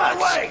sucks. Out of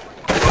my way!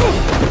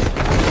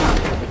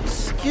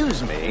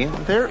 Excuse me,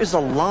 there is a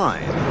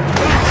line.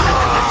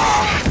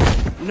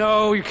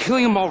 No, you're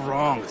killing them all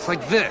wrong. It's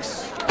like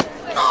this.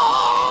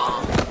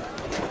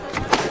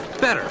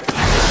 Better.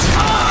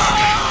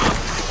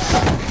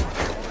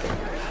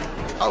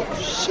 Oh,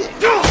 shit.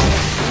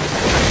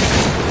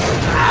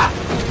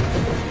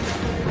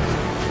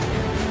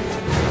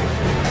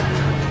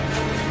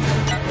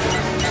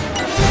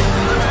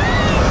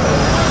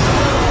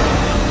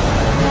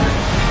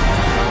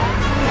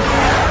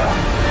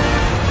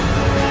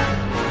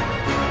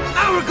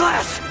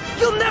 Hourglass!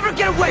 You'll never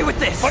get away with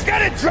this!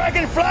 Forget it,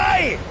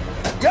 Dragonfly!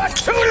 You're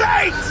too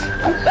late!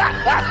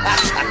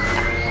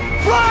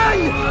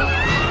 Run!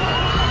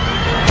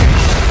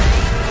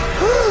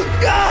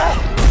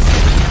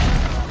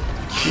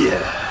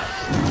 Yeah.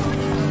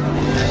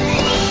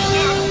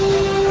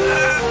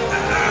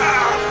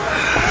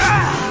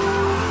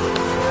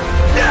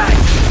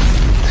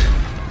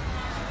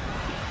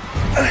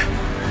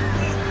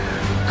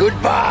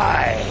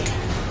 Goodbye,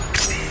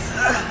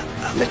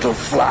 little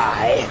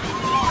fly.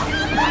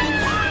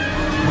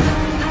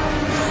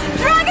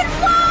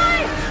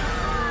 Dragonfly!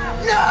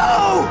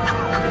 No!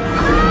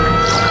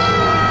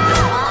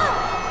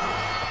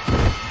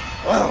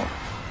 Oh.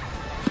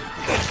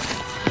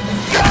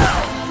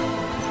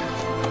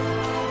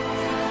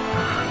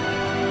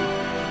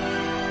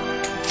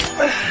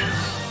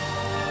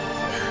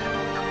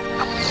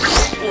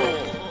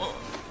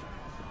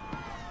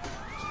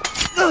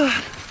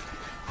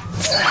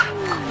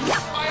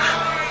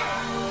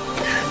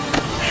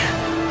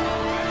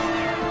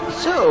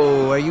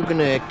 So, are you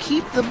gonna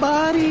keep the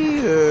body,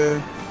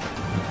 or...?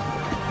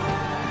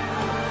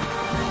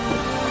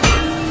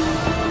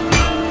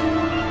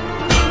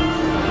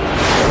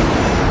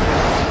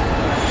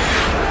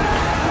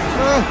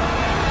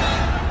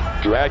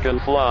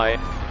 Dragonfly,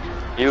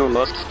 you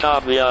must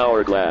stop the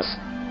hourglass.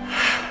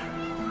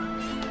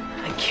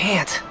 I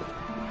can't.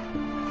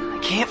 I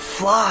can't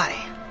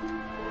fly.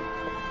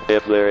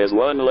 If there is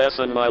one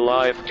lesson my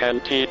life can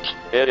teach,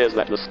 it is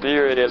that the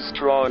spirit is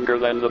stronger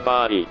than the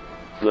body.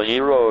 The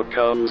hero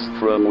comes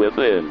from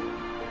within.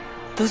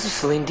 Those are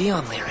Celine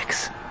Dion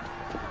lyrics.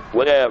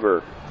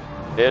 Whatever.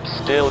 It's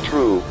still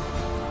true.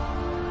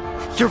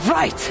 You're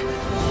right!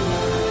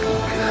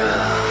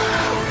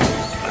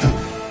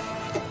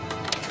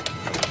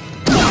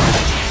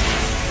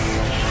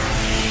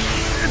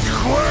 It's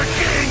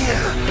working!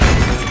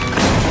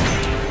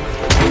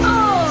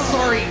 Oh!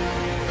 Sorry.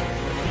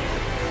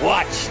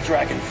 Watch,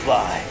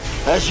 Dragonfly,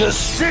 as your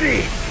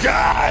city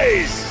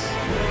dies!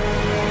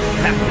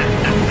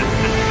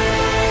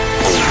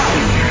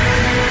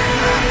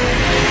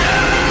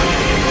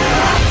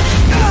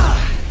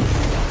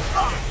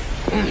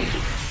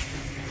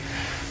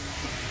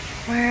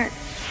 Where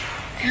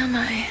am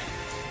I?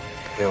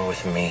 You're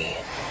with me.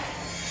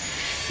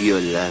 Your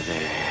lover.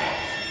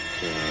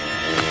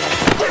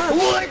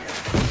 What?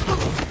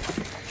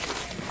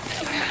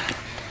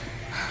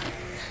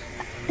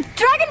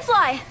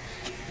 Dragonfly!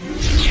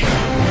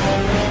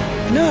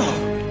 No!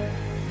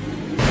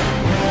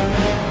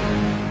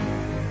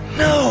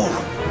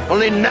 No!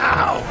 Only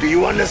now do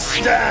you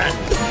understand?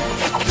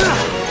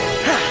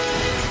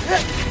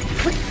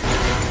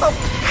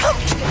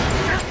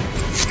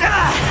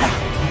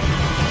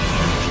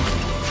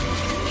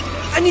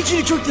 I need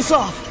you to jerk this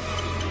off.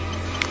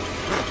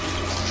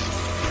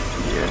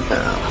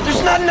 Yeah.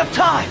 There's not enough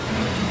time.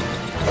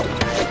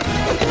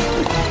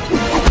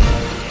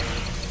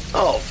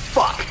 Oh,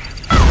 fuck.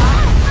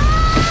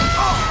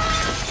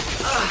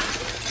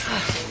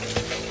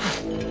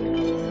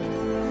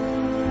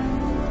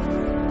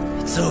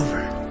 It's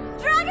over.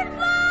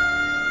 Dragonfly!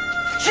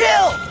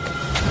 Chill!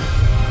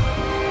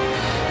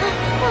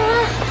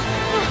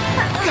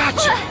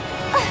 Gotcha!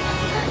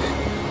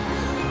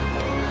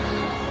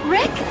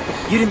 Rick?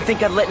 You didn't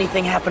think I'd let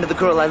anything happen to the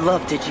girl I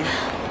love, did you?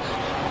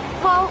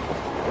 Well,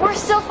 we're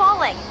still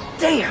falling.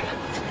 Damn!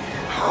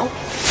 Oh,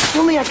 if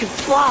only I could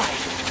fly.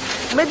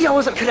 Maybe I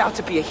wasn't cut out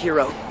to be a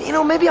hero. You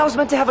know, maybe I was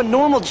meant to have a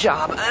normal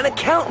job, an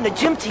accountant, a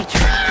gym teacher.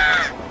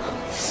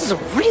 This is a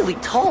really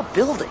tall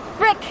building.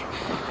 Rick,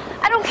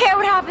 I don't care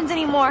what happens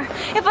anymore.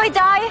 If I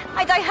die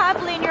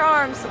happily in your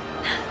arms.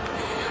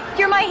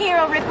 You're my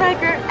hero, Rick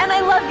Riker, and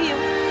I love you.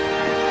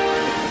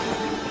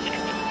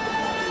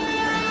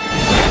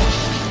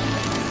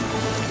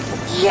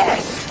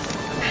 Yes!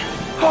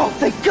 Oh,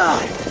 thank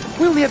God!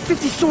 We only have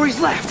 50 stories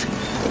left.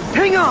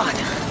 Hang on!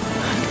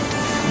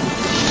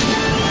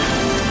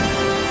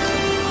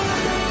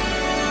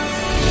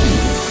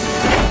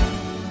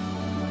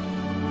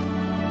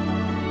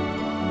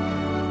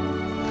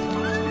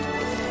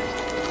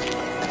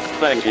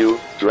 Thank you,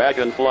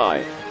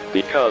 Dragonfly.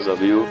 Because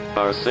of you,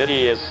 our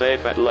city is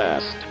safe at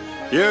last.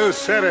 You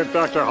said it,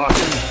 Dr.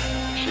 Hawkins.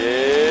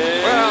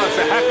 Shit. Well, it's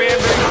a happy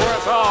ending for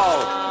us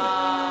all.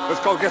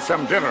 Let's go get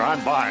some dinner.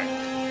 I'm buying.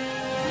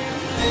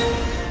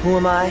 Who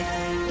am I?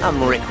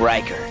 I'm Rick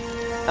Riker.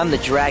 I'm the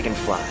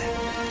Dragonfly.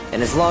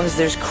 And as long as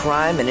there's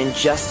crime and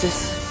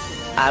injustice,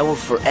 I will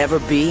forever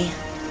be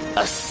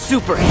a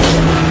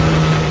superhero.